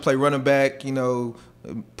 maybe I shouldn't play running back. You know,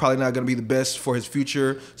 probably not going to be the best for his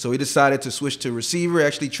future. So he decided to switch to receiver,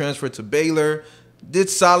 actually transferred to Baylor. Did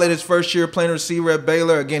solid his first year playing receiver at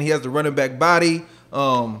Baylor. Again, he has the running back body.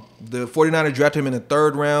 The 49ers drafted him in the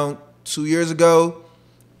 3rd round 2 years ago.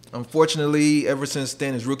 Unfortunately, ever since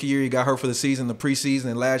then, his rookie year, he got hurt for the season, the preseason,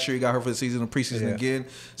 and last year he got hurt for the season, the preseason again.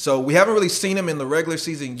 So we haven't really seen him in the regular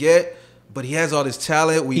season yet, but he has all this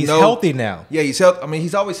talent. He's healthy now. Yeah, he's healthy. I mean,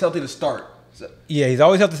 he's always healthy to start. So. Yeah, he's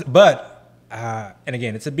always healthy. But, and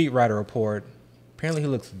again, it's a beat writer report. Apparently, he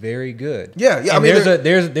looks very good. Yeah. And I mean,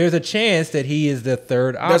 there's a chance that he is the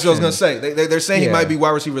 3rd option. That's what I was gonna say. They're saying he might be wide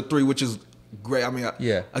receiver 3, which is great. I mean,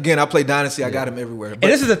 again, I play Dynasty. I got him everywhere. But,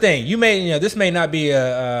 and this is the thing. This may not be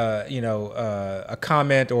a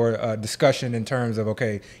comment or a discussion in terms of,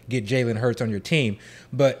 okay, get Jalen Hurts on your team.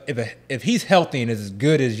 But if he's healthy and is as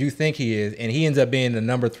good as you think he is, and he ends up being the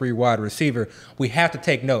number 3 wide receiver, we have to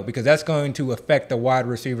take note because that's going to affect the wide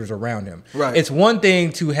receivers around him. Right. It's one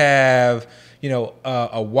thing to have,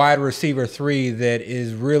 a wide receiver 3 that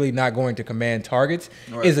is really not going to command targets.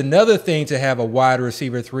 Right. Is another thing to have a wide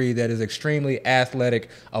receiver 3 that is extremely athletic,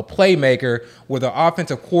 a playmaker, where the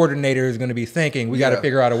offensive coordinator is going to be thinking, we got to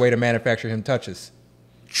figure out a way to manufacture him touches.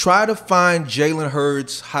 Try to find Jalen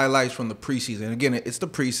Hurd's highlights from the preseason. Again, it's the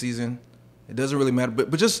preseason. It doesn't really matter.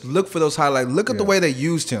 But just look for those highlights. Look at the way they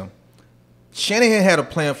used him. Shanahan had a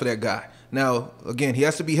plan for that guy. Now, again, he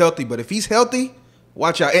has to be healthy. But if he's healthy,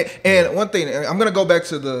 watch out. And one thing, I'm going to go back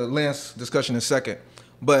to the Lance discussion in a second.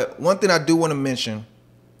 But one thing I do want to mention,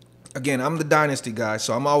 again, I'm the Dynasty guy,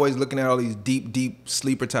 so I'm always looking at all these deep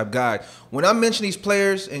sleeper type guys. When I mention these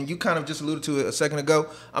players, and you kind of just alluded to it a second ago,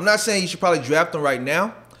 I'm not saying you should probably draft them right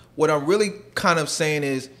now. What I'm really kind of saying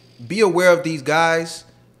is be aware of these guys,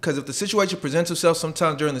 because if the situation presents itself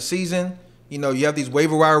sometime during the season, you have these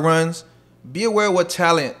waiver wire runs, be aware of what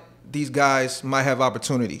talent these guys might have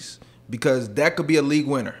opportunities, because that could be a league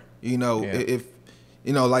winner. If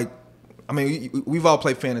we've all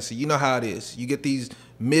played fantasy. You know how it is. You get these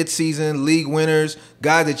mid-season league winners,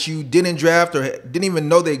 guys that you didn't draft or didn't even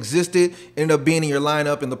know they existed, ended up being in your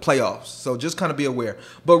lineup in the playoffs. So just kind of be aware.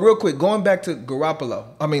 But real quick, going back to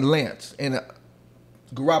Lance and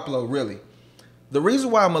Garoppolo, really. The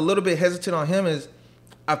reason why I'm a little bit hesitant on him is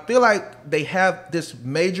I feel like they have this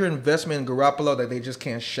major investment in Garoppolo that they just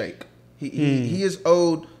can't shake. He is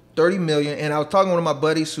owed $30 million, and I was talking to one of my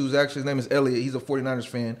buddies who's actually, his name is Elliot. He's a 49ers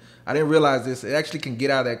fan. I didn't realize this. It actually can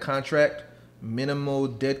get out of that contract, minimal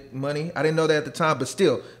debt money. I didn't know that at the time, but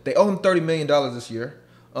still, they owe him $30 million this year.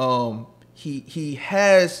 He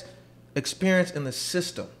has experience in the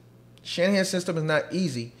system. Shanahan's system is not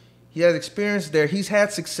easy. He has experience there. He's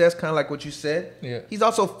had success, kind of like what you said. Yeah. He's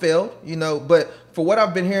also failed, but for what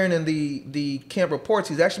I've been hearing in the camp reports,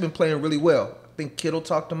 he's actually been playing really well. I think Kittle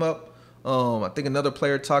talked him up. I think another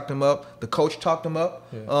player talked him up. The coach talked him up.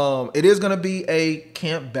 Yeah. It is going to be a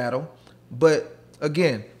camp battle. But,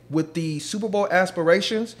 again, with the Super Bowl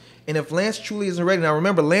aspirations, and if Lance truly isn't ready. Now,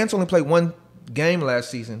 remember, Lance only played one game last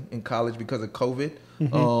season in college because of COVID.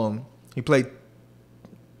 Mm-hmm. He played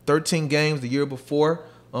 13 games the year before.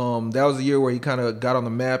 That was the year where he kind of got on the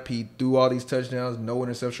map. He threw all these touchdowns, no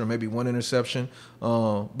interception, or maybe one interception.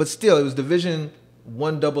 But still, it was Division I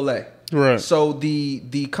AA. Right. So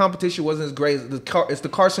the competition wasn't as great. It's the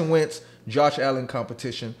Carson Wentz, Josh Allen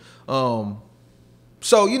competition. So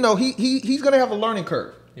he's gonna have a learning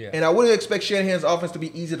curve. Yeah. And I wouldn't expect Shanahan's offense to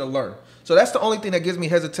be easy to learn. So that's the only thing that gives me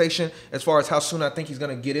hesitation as far as how soon I think he's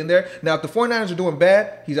going to get in there. Now, if the 49ers are doing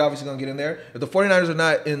bad, he's obviously going to get in there. If the 49ers are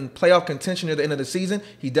not in playoff contention at the end of the season,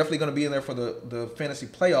 he's definitely going to be in there for the fantasy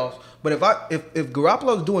playoffs. But if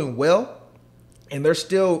Garoppolo's doing well and they're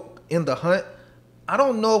still in the hunt, I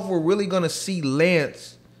don't know if we're really going to see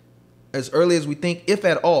Lance as early as we think, if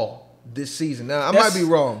at all, this season. Now, I might be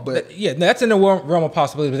wrong, but that's in the realm of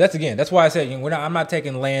possibility. But that's why I said I'm not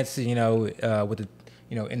taking Lance, with the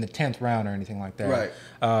in the 10th round or anything like that. Right.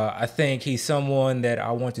 I think he's someone that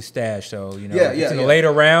I want to stash. So in the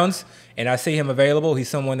later rounds, and I see him available. He's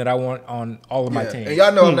someone that I want on all of my teams. And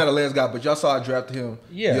y'all know I'm not a Lance guy, but y'all saw I drafted him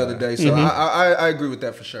the other day, so I agree with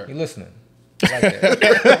that for sure. You listening? Like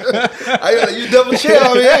that. You double chill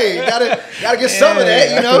on me. Hey, gotta get some of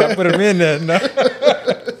that, I put him in there. No.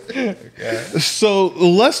 Okay. So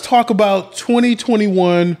let's talk about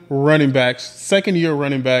 2021 running backs, second-year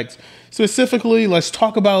running backs. Specifically, let's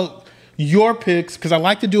talk about your picks, because I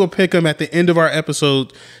like to do a pick 'em at the end of our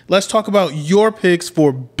episode. Let's talk about your picks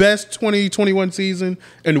for best 2021 season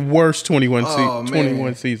and worst 21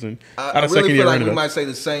 season. I really feel like we might say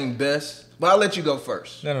the same best, but I'll let you go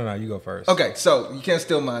first. No, you go first. Okay, so you can't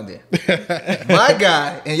steal mine then. My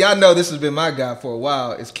guy, and y'all know this has been my guy for a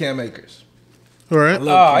while, is Cam Akers. All right.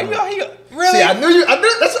 Really? See, I knew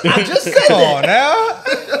I just said Come that. on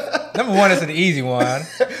now. Number one is an easy one.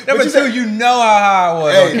 Number two, you know how high I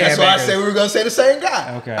was on Cam that's why Akers. I said we were going to say the same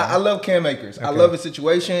guy. Okay. I love Cam Akers. Okay. I love his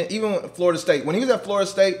situation. Even with Florida State. When he was at Florida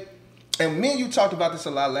State, and me and you talked about this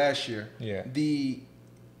a lot last year, the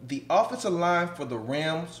offensive line for the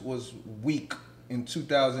Rams was weak in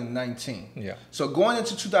 2019. Yeah. So going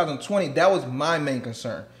into 2020, that was my main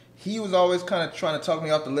concern. He was always kind of trying to talk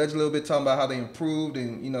me off the ledge a little bit, talking about how they improved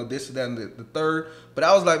and, this, that, and the third. But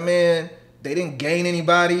I was like, man, they didn't gain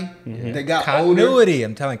anybody. Mm-hmm. They got continuity. Older.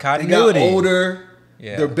 I'm telling continuity. They got older.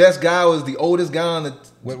 Yeah. Their best guy was the oldest guy on the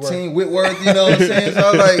team, Whitworth, you know what I'm saying? So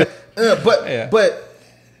I was like, but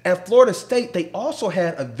at Florida State, they also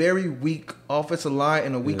had a very weak offensive line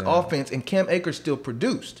and a weak offense, and Cam Akers still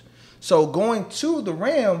produced. So going to the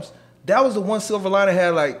Rams, that was the one silver lining I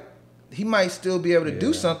had, like, he might still be able to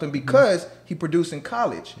do something because he produced in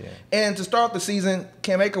college. Yeah. And to start the season,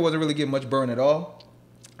 Cam Akers wasn't really getting much burn at all.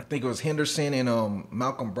 I think it was Henderson and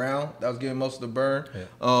Malcolm Brown that was getting most of the burn.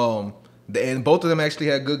 Yeah. And both of them actually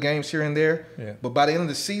had good games here and there. Yeah. But by the end of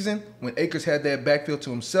the season, when Akers had that backfield to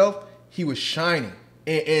himself, he was shining.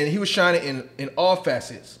 And he was shining in all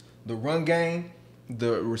facets. The run game,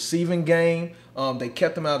 the receiving game. They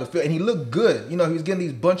kept him out of the field. And he looked good. He was getting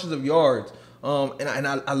these bunches of yards. And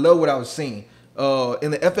I love what I was seeing.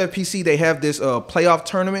 In the FFPC, they have this playoff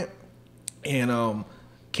tournament, and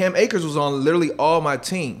Cam Akers was on literally all my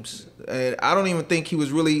teams. And I don't even think he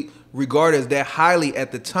was really regarded as that highly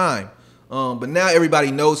at the time. But now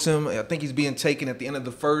everybody knows him. I think he's being taken at the end of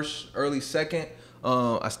the first, early second.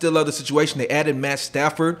 I still love the situation. They added Matt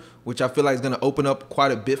Stafford, which I feel like is going to open up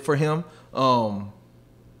quite a bit for him.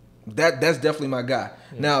 That's definitely my guy.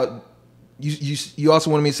 Yeah. Now, You also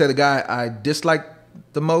wanted me to say the guy I dislike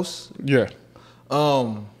the most? Yeah.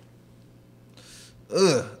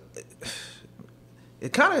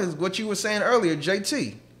 It kind of is what you were saying earlier,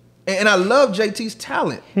 JT. And I love JT's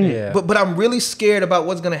talent. Yeah. But I'm really scared about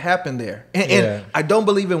what's going to happen there. And I don't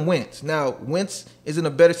believe in Wentz. Now, Wentz is in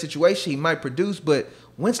a better situation. He might produce, but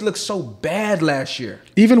Wentz looked so bad last year.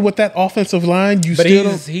 Even with that offensive line,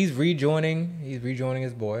 he's rejoining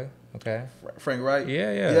his boy. Okay. Frank Wright?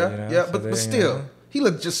 Yeah. But still, he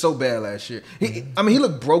looked just so bad last year. He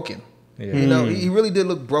looked broken. Yeah. You know, he really did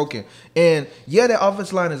look broken. And yeah, that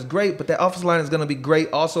offensive line is great, but that offensive line is going to be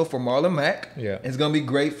great also for Marlon Mack. Yeah. It's going to be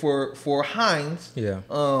great for Hines. Yeah.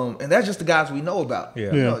 And that's just the guys we know about.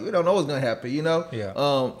 Yeah. You don't know what's going to happen, you know? Yeah.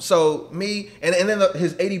 So me, and then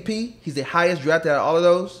his ADP, he's the highest drafted out of all of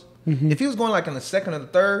those. If he was going like in the second or the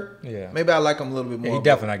third, maybe I like him a little bit more. Yeah, he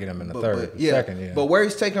definitely not getting him in the third. Second, yeah. But where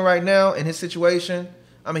he's taken right now in his situation,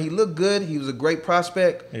 I mean, he looked good. He was a great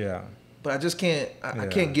prospect. Yeah. But I just can't. I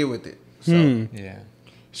can't get with it. So yeah.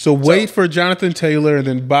 So wait for Jonathan Taylor and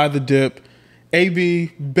then buy the dip.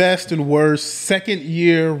 AB, best and worst, second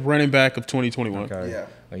year running back of 2021. Okay. Yeah.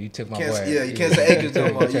 Oh, you took my Can't- way. yeah, you can't say Akers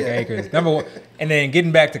no more, You took yeah. Akers. Number one. And then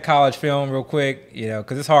getting back to college film real quick, you know,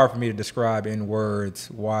 because it's hard for me to describe in words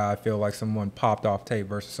why I feel like someone popped off tape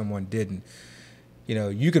versus someone didn't. You know,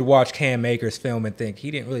 you could watch Cam Akers film and think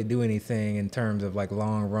he didn't really do anything in terms of like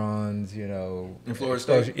long runs, you know. In Florida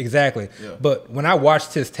State. Exactly. Yeah. But when I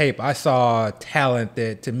watched his tape, I saw talent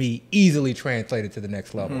that to me easily translated to the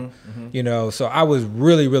next level. You know, so I was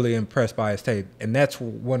really, really impressed by his tape. And that's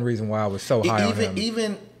one reason why I was so high on him.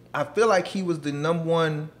 Even I feel like he was the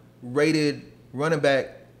 #1 rated running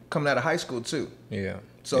back coming out of high school too. Yeah.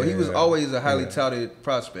 So he was always a highly touted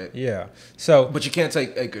prospect. Yeah. So But you can't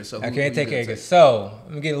take Akers. So I can't take Akers. So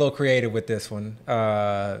let me get a little creative with this one.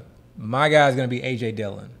 My guy's going to be A.J.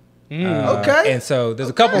 Dillon. Okay. And so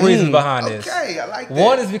there's a couple reasons behind this. Okay, I like that.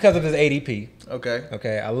 One is because of his ADP. Okay.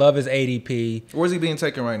 Okay, I love his ADP. Where's he being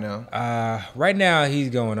taken right now? Right now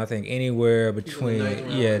he's going, I think, anywhere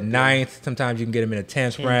between ninth. Sometimes you can get him in the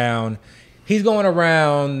 10th round. He's going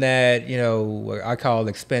around that, you know, what I call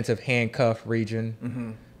expensive handcuff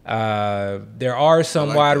region. There are some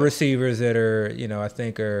like wide that. receivers that are, you know, I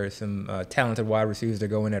think are some talented wide receivers that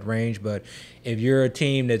go in that range. But if you're a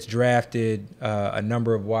team that's drafted a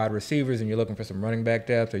number of wide receivers and you're looking for some running back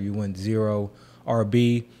depth, or you went 0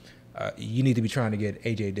 RB, you need to be trying to get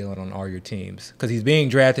A.J. Dillon on all your teams because he's being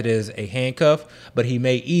drafted as a handcuff, but he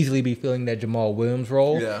may easily be filling that Jamal Williams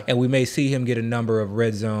role, and we may see him get a number of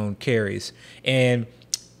red zone carries. And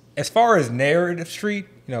as far as narrative street,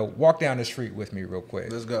 you know, walk down the street with me real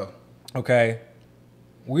quick. Let's go. Okay.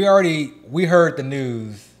 We heard the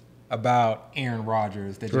news about Aaron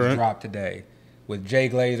Rodgers that just dropped today with Jay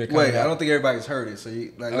Glazer coming Wait, up. I don't think everybody's heard it, so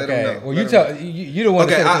you let them know. Well, you don't want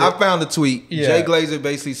to Okay, say I found the tweet. Yeah. Jay Glazer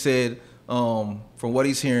basically said, from what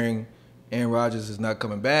he's hearing, Aaron Rodgers is not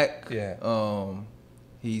coming back. Yeah.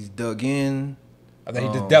 He's dug in. I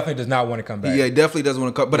think he definitely does not want to come back. Yeah, he definitely doesn't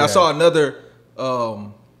want to come. But I Yeah. saw another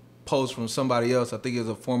post from somebody else. I think it was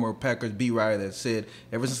a former Packers beat writer that said,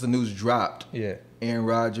 ever since the news dropped, Aaron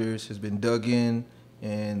Rodgers has been dug in,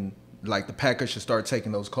 and like the Packers should start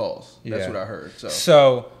taking those calls. That's what I heard.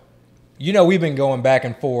 So, you know, we've been going back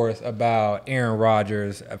and forth about Aaron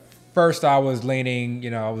Rodgers. At first, I was leaning, you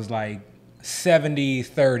know, I was like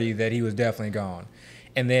 70-30 that he was definitely gone.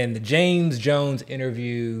 And then the James Jones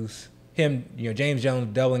interviews, him, you know, James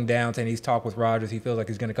Jones doubling down, saying he's talked with Rodgers. He feels like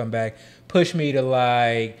he's going to come back. Push me to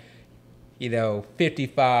like, you know,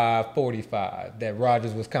 55-45 that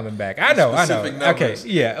Rodgers was coming back. I know. Numbers. Okay,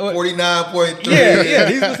 yeah. 49.3. Yeah,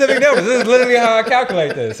 these specific numbers. This is literally how I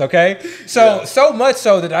calculate this, okay? So much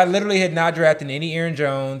so that I literally had not drafted any Aaron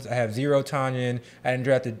Jones. I have 0 Tanyan. I hadn't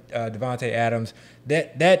drafted Devontae Adams.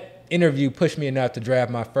 That interview pushed me enough to draft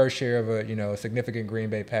my first share of a significant Green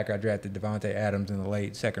Bay Packer. I drafted Devontae Adams in the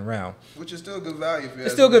late second round. Which is still good value.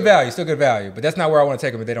 It's still good value, but that's not where I want to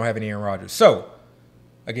take them if they don't have any Aaron Rodgers. So,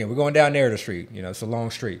 again, we're going down narrative street. You know, it's a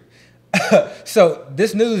long street. So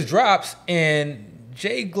this news drops, and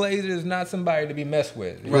Jay Glazer is not somebody to be messed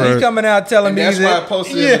with. Right. He's coming out telling me that's that. why I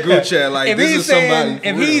posted in the group chat, like, this is somebody for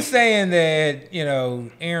If real. he's saying that, you know,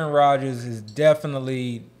 Aaron Rodgers is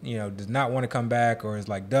definitely, you know, does not want to come back or is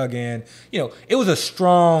like dug in, you know, it was a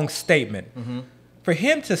strong statement. For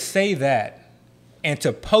him to say that and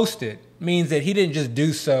to post it means that he didn't just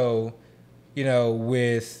do so, you know,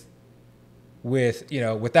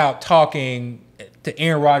 without talking to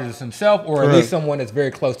Aaron Rodgers himself, or at least someone that's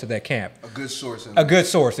very close to that camp. A good source. A good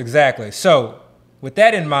source, exactly. So with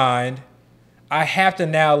that in mind, I have to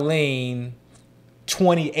now lean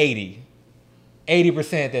 20-80.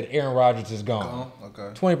 80% that Aaron Rodgers is gone.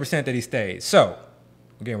 Okay. 20% that he stays. So,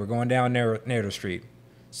 again, we're going down narrative street.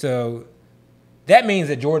 So that means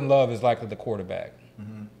that Jordan Love is likely the quarterback.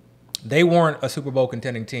 They weren't a Super Bowl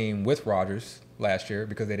contending team with Rodgers last year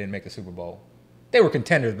because they didn't make the Super Bowl. They were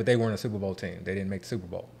contenders, but they weren't a Super Bowl team. They didn't make the Super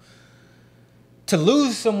Bowl. To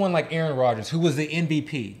lose someone like Aaron Rodgers, who was the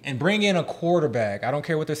MVP, and bring in a quarterback, I don't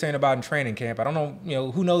care what they're saying about in training camp. I don't know, you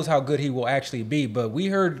know, who knows how good he will actually be, but we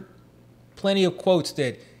heard plenty of quotes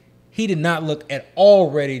that he did not look at all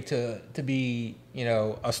ready to be, you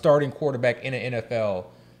know, a starting quarterback in the NFL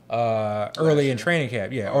early in training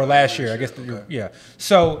camp. Yeah, or last year, I guess. Okay. Yeah.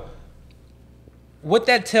 So what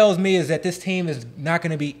that tells me is that this team is not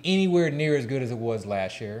going to be anywhere near as good as it was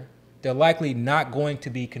last year. They're likely not going to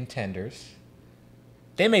be contenders.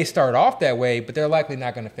 They may start off that way, but they're likely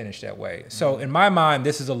not going to finish that way. So in my mind,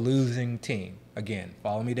 this is a losing team. Again,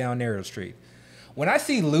 follow me down narrative street. When I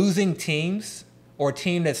see losing teams or a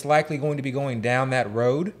team that's likely going to be going down that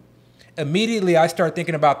road, immediately I start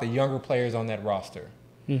thinking about the younger players on that roster.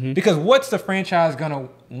 Mm-hmm. Because what's the franchise going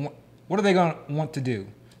to – what are they going to want to do?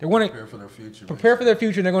 They're going to prepare for their future. Prepare for their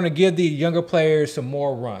future, and they're going to give the younger players some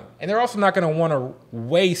more run. And they're also not going to want to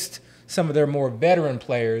waste some of their more veteran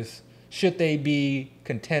players should they be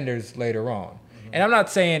contenders later on. Mm-hmm. And I'm not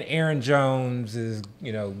saying Aaron Jones is,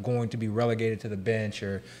 you know, going to be relegated to the bench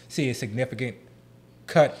or see a significant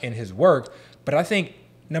cut in his work, but I think,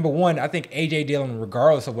 number one, I think A.J. Dillon,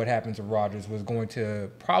 regardless of what happens with Rodgers, was going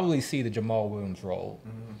to probably see the Jamal Williams role.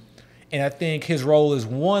 Mm-hmm. And I think his role is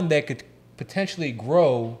one that could potentially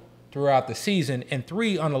grow throughout the season. And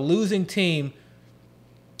three, on a losing team,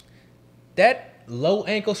 that low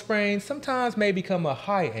ankle sprain sometimes may become a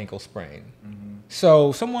high ankle sprain. Mm-hmm.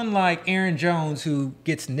 So someone like Aaron Jones who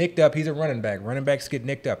gets nicked up, he's a running back. Running backs get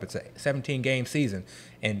nicked up. It's a 17-game season,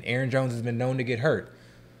 and Aaron Jones has been known to get hurt.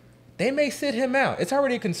 They may sit him out. It's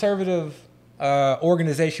already a conservative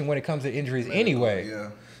organization when it comes to injuries anyway. Yeah.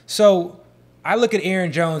 So I look at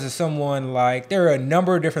Aaron Jones as someone like there are a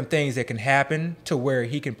number of different things that can happen to where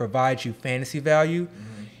he can provide you fantasy value.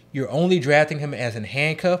 Mm-hmm. You're only drafting him as a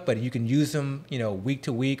handcuff, but you can use him, you know, week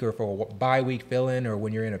to week or for a bye-week fill-in or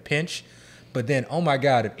when you're in a pinch. But then, oh my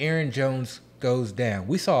God, if Aaron Jones goes down,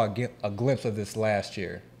 we saw a glimpse of this last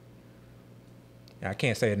year. I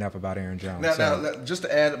can't say enough about Aaron Jones. Now, just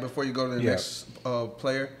to add before you go to the next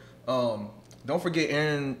player, don't forget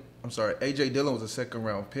A.J. Dillon was a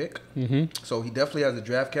second-round pick. Mm-hmm. So he definitely has the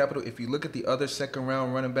draft capital. If you look at the other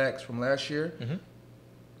second-round running backs from last year, mm-hmm.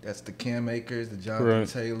 that's the Cam Akers, the Jonathan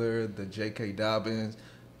Taylor, the J.K. Dobbins.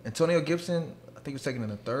 Antonio Gibson, I think he was taken in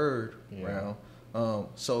the third round.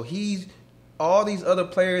 So all these other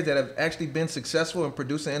players that have actually been successful in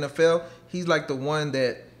producing NFL, he's like the one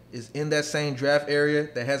that is in that same draft area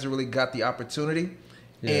that hasn't really got the opportunity.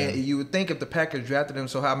 Yeah. And you would think if the Packers drafted him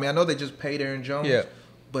so high, I mean, I know they just paid Aaron Jones,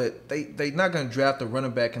 but they're not going to draft a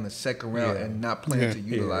running back in the second round and not plan to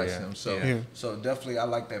utilize him. So definitely I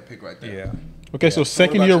like that pick right there. Yeah. Okay, so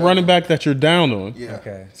second-year running back that you're down on. Yeah.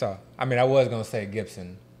 Okay, so, I mean, I was going to say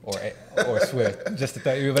Gibson. Or Swift, just to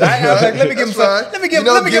tell you, but I was like, let me give him some. Let me give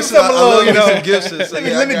him some a little, you know. Gibson, so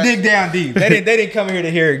let me dig down deep. They didn't come here to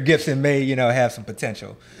hear Gibson may, you know, have some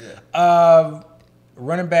potential. Yeah.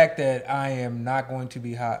 Running back that I am not going to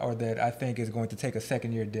be high, or that I think is going to take a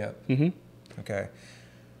second-year dip. Mm-hmm. Okay.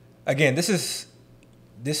 Again,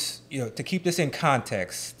 this you know, to keep this in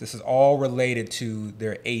context, this is all related to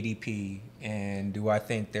their ADP, and do I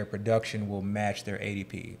think their production will match their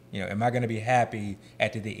ADP? You know, am I going to be happy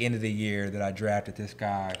at the end of the year that I drafted this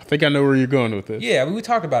guy? I think I know where you're going with this. Yeah, we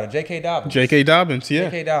talked about it. J.K. Dobbins. J.K. Dobbins, yeah.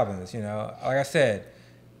 J.K. Dobbins, you know, like I said,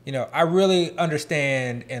 you know, I really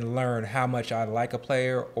understand and learn how much I like a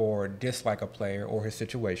player or dislike a player or his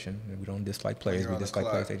situation. We don't dislike players, we dislike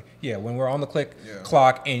players. Yeah, when we're on the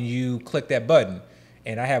clock and you click that button.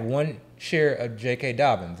 And I have one share of J.K.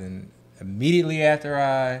 Dobbins, and immediately after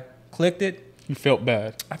I clicked it, you felt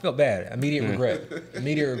bad. I felt bad. Immediate regret.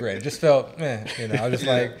 It just felt, man. You know, I was just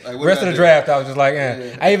like rest of the draft, I was just like,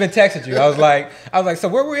 I even texted you. I was like, so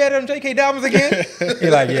where were we at on J.K. Dobbins again?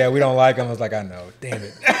 You're like, yeah, we don't like him. I was like, I know. Damn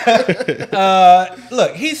it.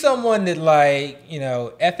 Look, he's someone that, like, you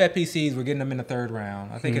know, FFPCs were getting him in the third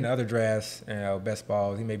round. I think in other drafts, you know, best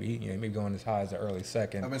balls, he may be going as high as the early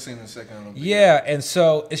second. I've been seeing the second. Yeah, and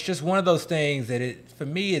so it's just one of those things that for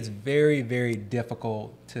me, it's very, very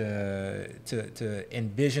difficult to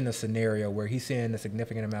envision a scenario where he's seeing a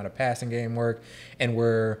significant amount of passing game work and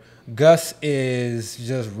where Gus is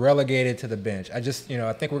just relegated to the bench. I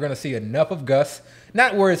think we're going to see enough of Gus,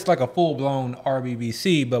 not where it's like a full-blown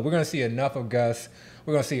RBBC, but we're going to see enough of Gus.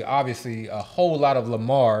 We're going to see, obviously, a whole lot of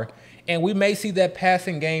Lamar, and we may see that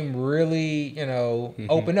passing game really, you know,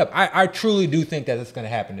 open up. I truly do think that it's going to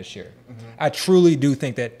happen this year. Mm-hmm. I truly do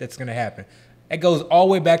think that that's going to happen. It goes all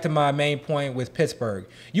the way back to my main point with Pittsburgh.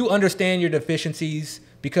 You understand your deficiencies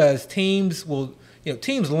because teams will, you know,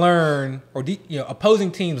 teams learn, or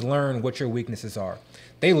opposing teams learn what your weaknesses are.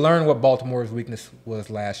 They learned what Baltimore's weakness was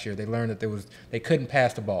last year. They learned that they couldn't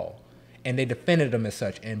pass the ball, and they defended them as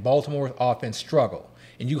such. And Baltimore's offense struggled.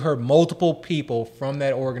 And you heard multiple people from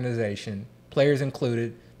that organization, players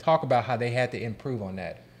included, talk about how they had to improve on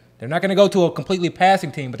that. They're not going to go to a completely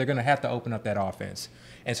passing team, but they're going to have to open up that offense.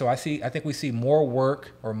 And so I think we see more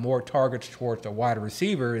work or more targets towards the wide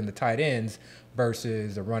receiver and the tight ends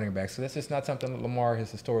versus the running back. So that's just not something that Lamar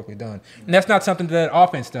has historically done. And that's not something that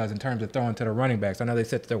offense does in terms of throwing to the running backs. I know they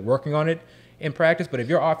said that they're working on it in practice, but if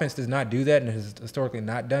your offense does not do that and has historically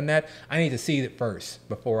not done that, I need to see it first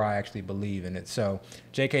before I actually believe in it. So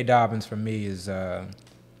J.K. Dobbins for me is I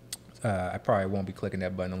probably won't be clicking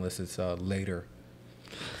that button unless it's later.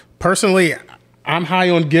 Personally, I'm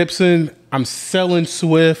high on Gibson. I'm selling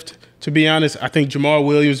Swift. To be honest, I think Jamal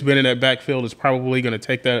Williams been in that backfield is probably going to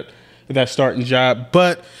take that starting job.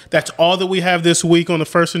 But that's all that we have this week on the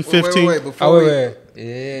 1st and 15th. Wait, before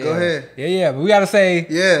Yeah. Go ahead. Yeah, but we got to say,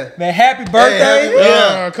 man, happy birthday.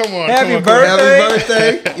 Hey, come on. Happy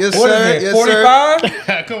birthday. Yes, what sir. Is it, yes, 45?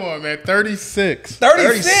 Sir. Come on, man. 36.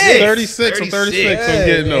 36. I'm 36. I'm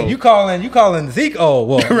getting old. You calling Zeke old?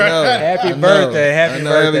 Well, happy birthday. Happy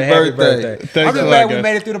birthday. I'm just glad we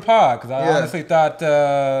made it through the pod because I honestly thought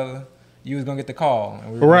you was gonna get the call.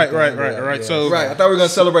 Right. I So I thought we were gonna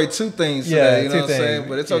celebrate two things today. You know what I'm saying?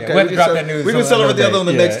 But it's okay. We can celebrate the other one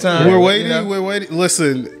the next time. We're waiting. We're waiting.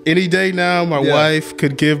 Listen, any day now, my wife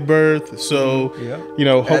could give birth. So hopefully,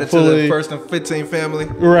 add it to the 1st and 15 family.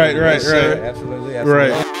 Right. Absolutely.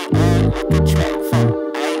 Right.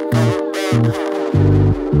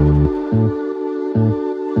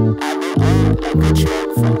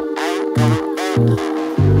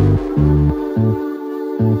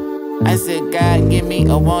 I said, God, give me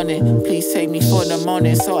a warning. Please take me for the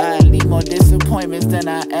morning so I leave more disappointments than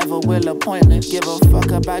I ever will appointments. Give a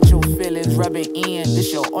fuck about your feelings, rub it in.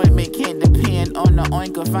 This your ointment can't depend on the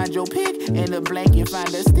oinker. Find your pick in the blanket, find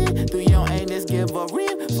a stick. Through your anus, give a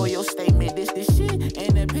rib for your statement. This shit.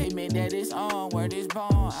 And the payment that is on, word is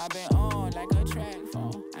born. I've been on.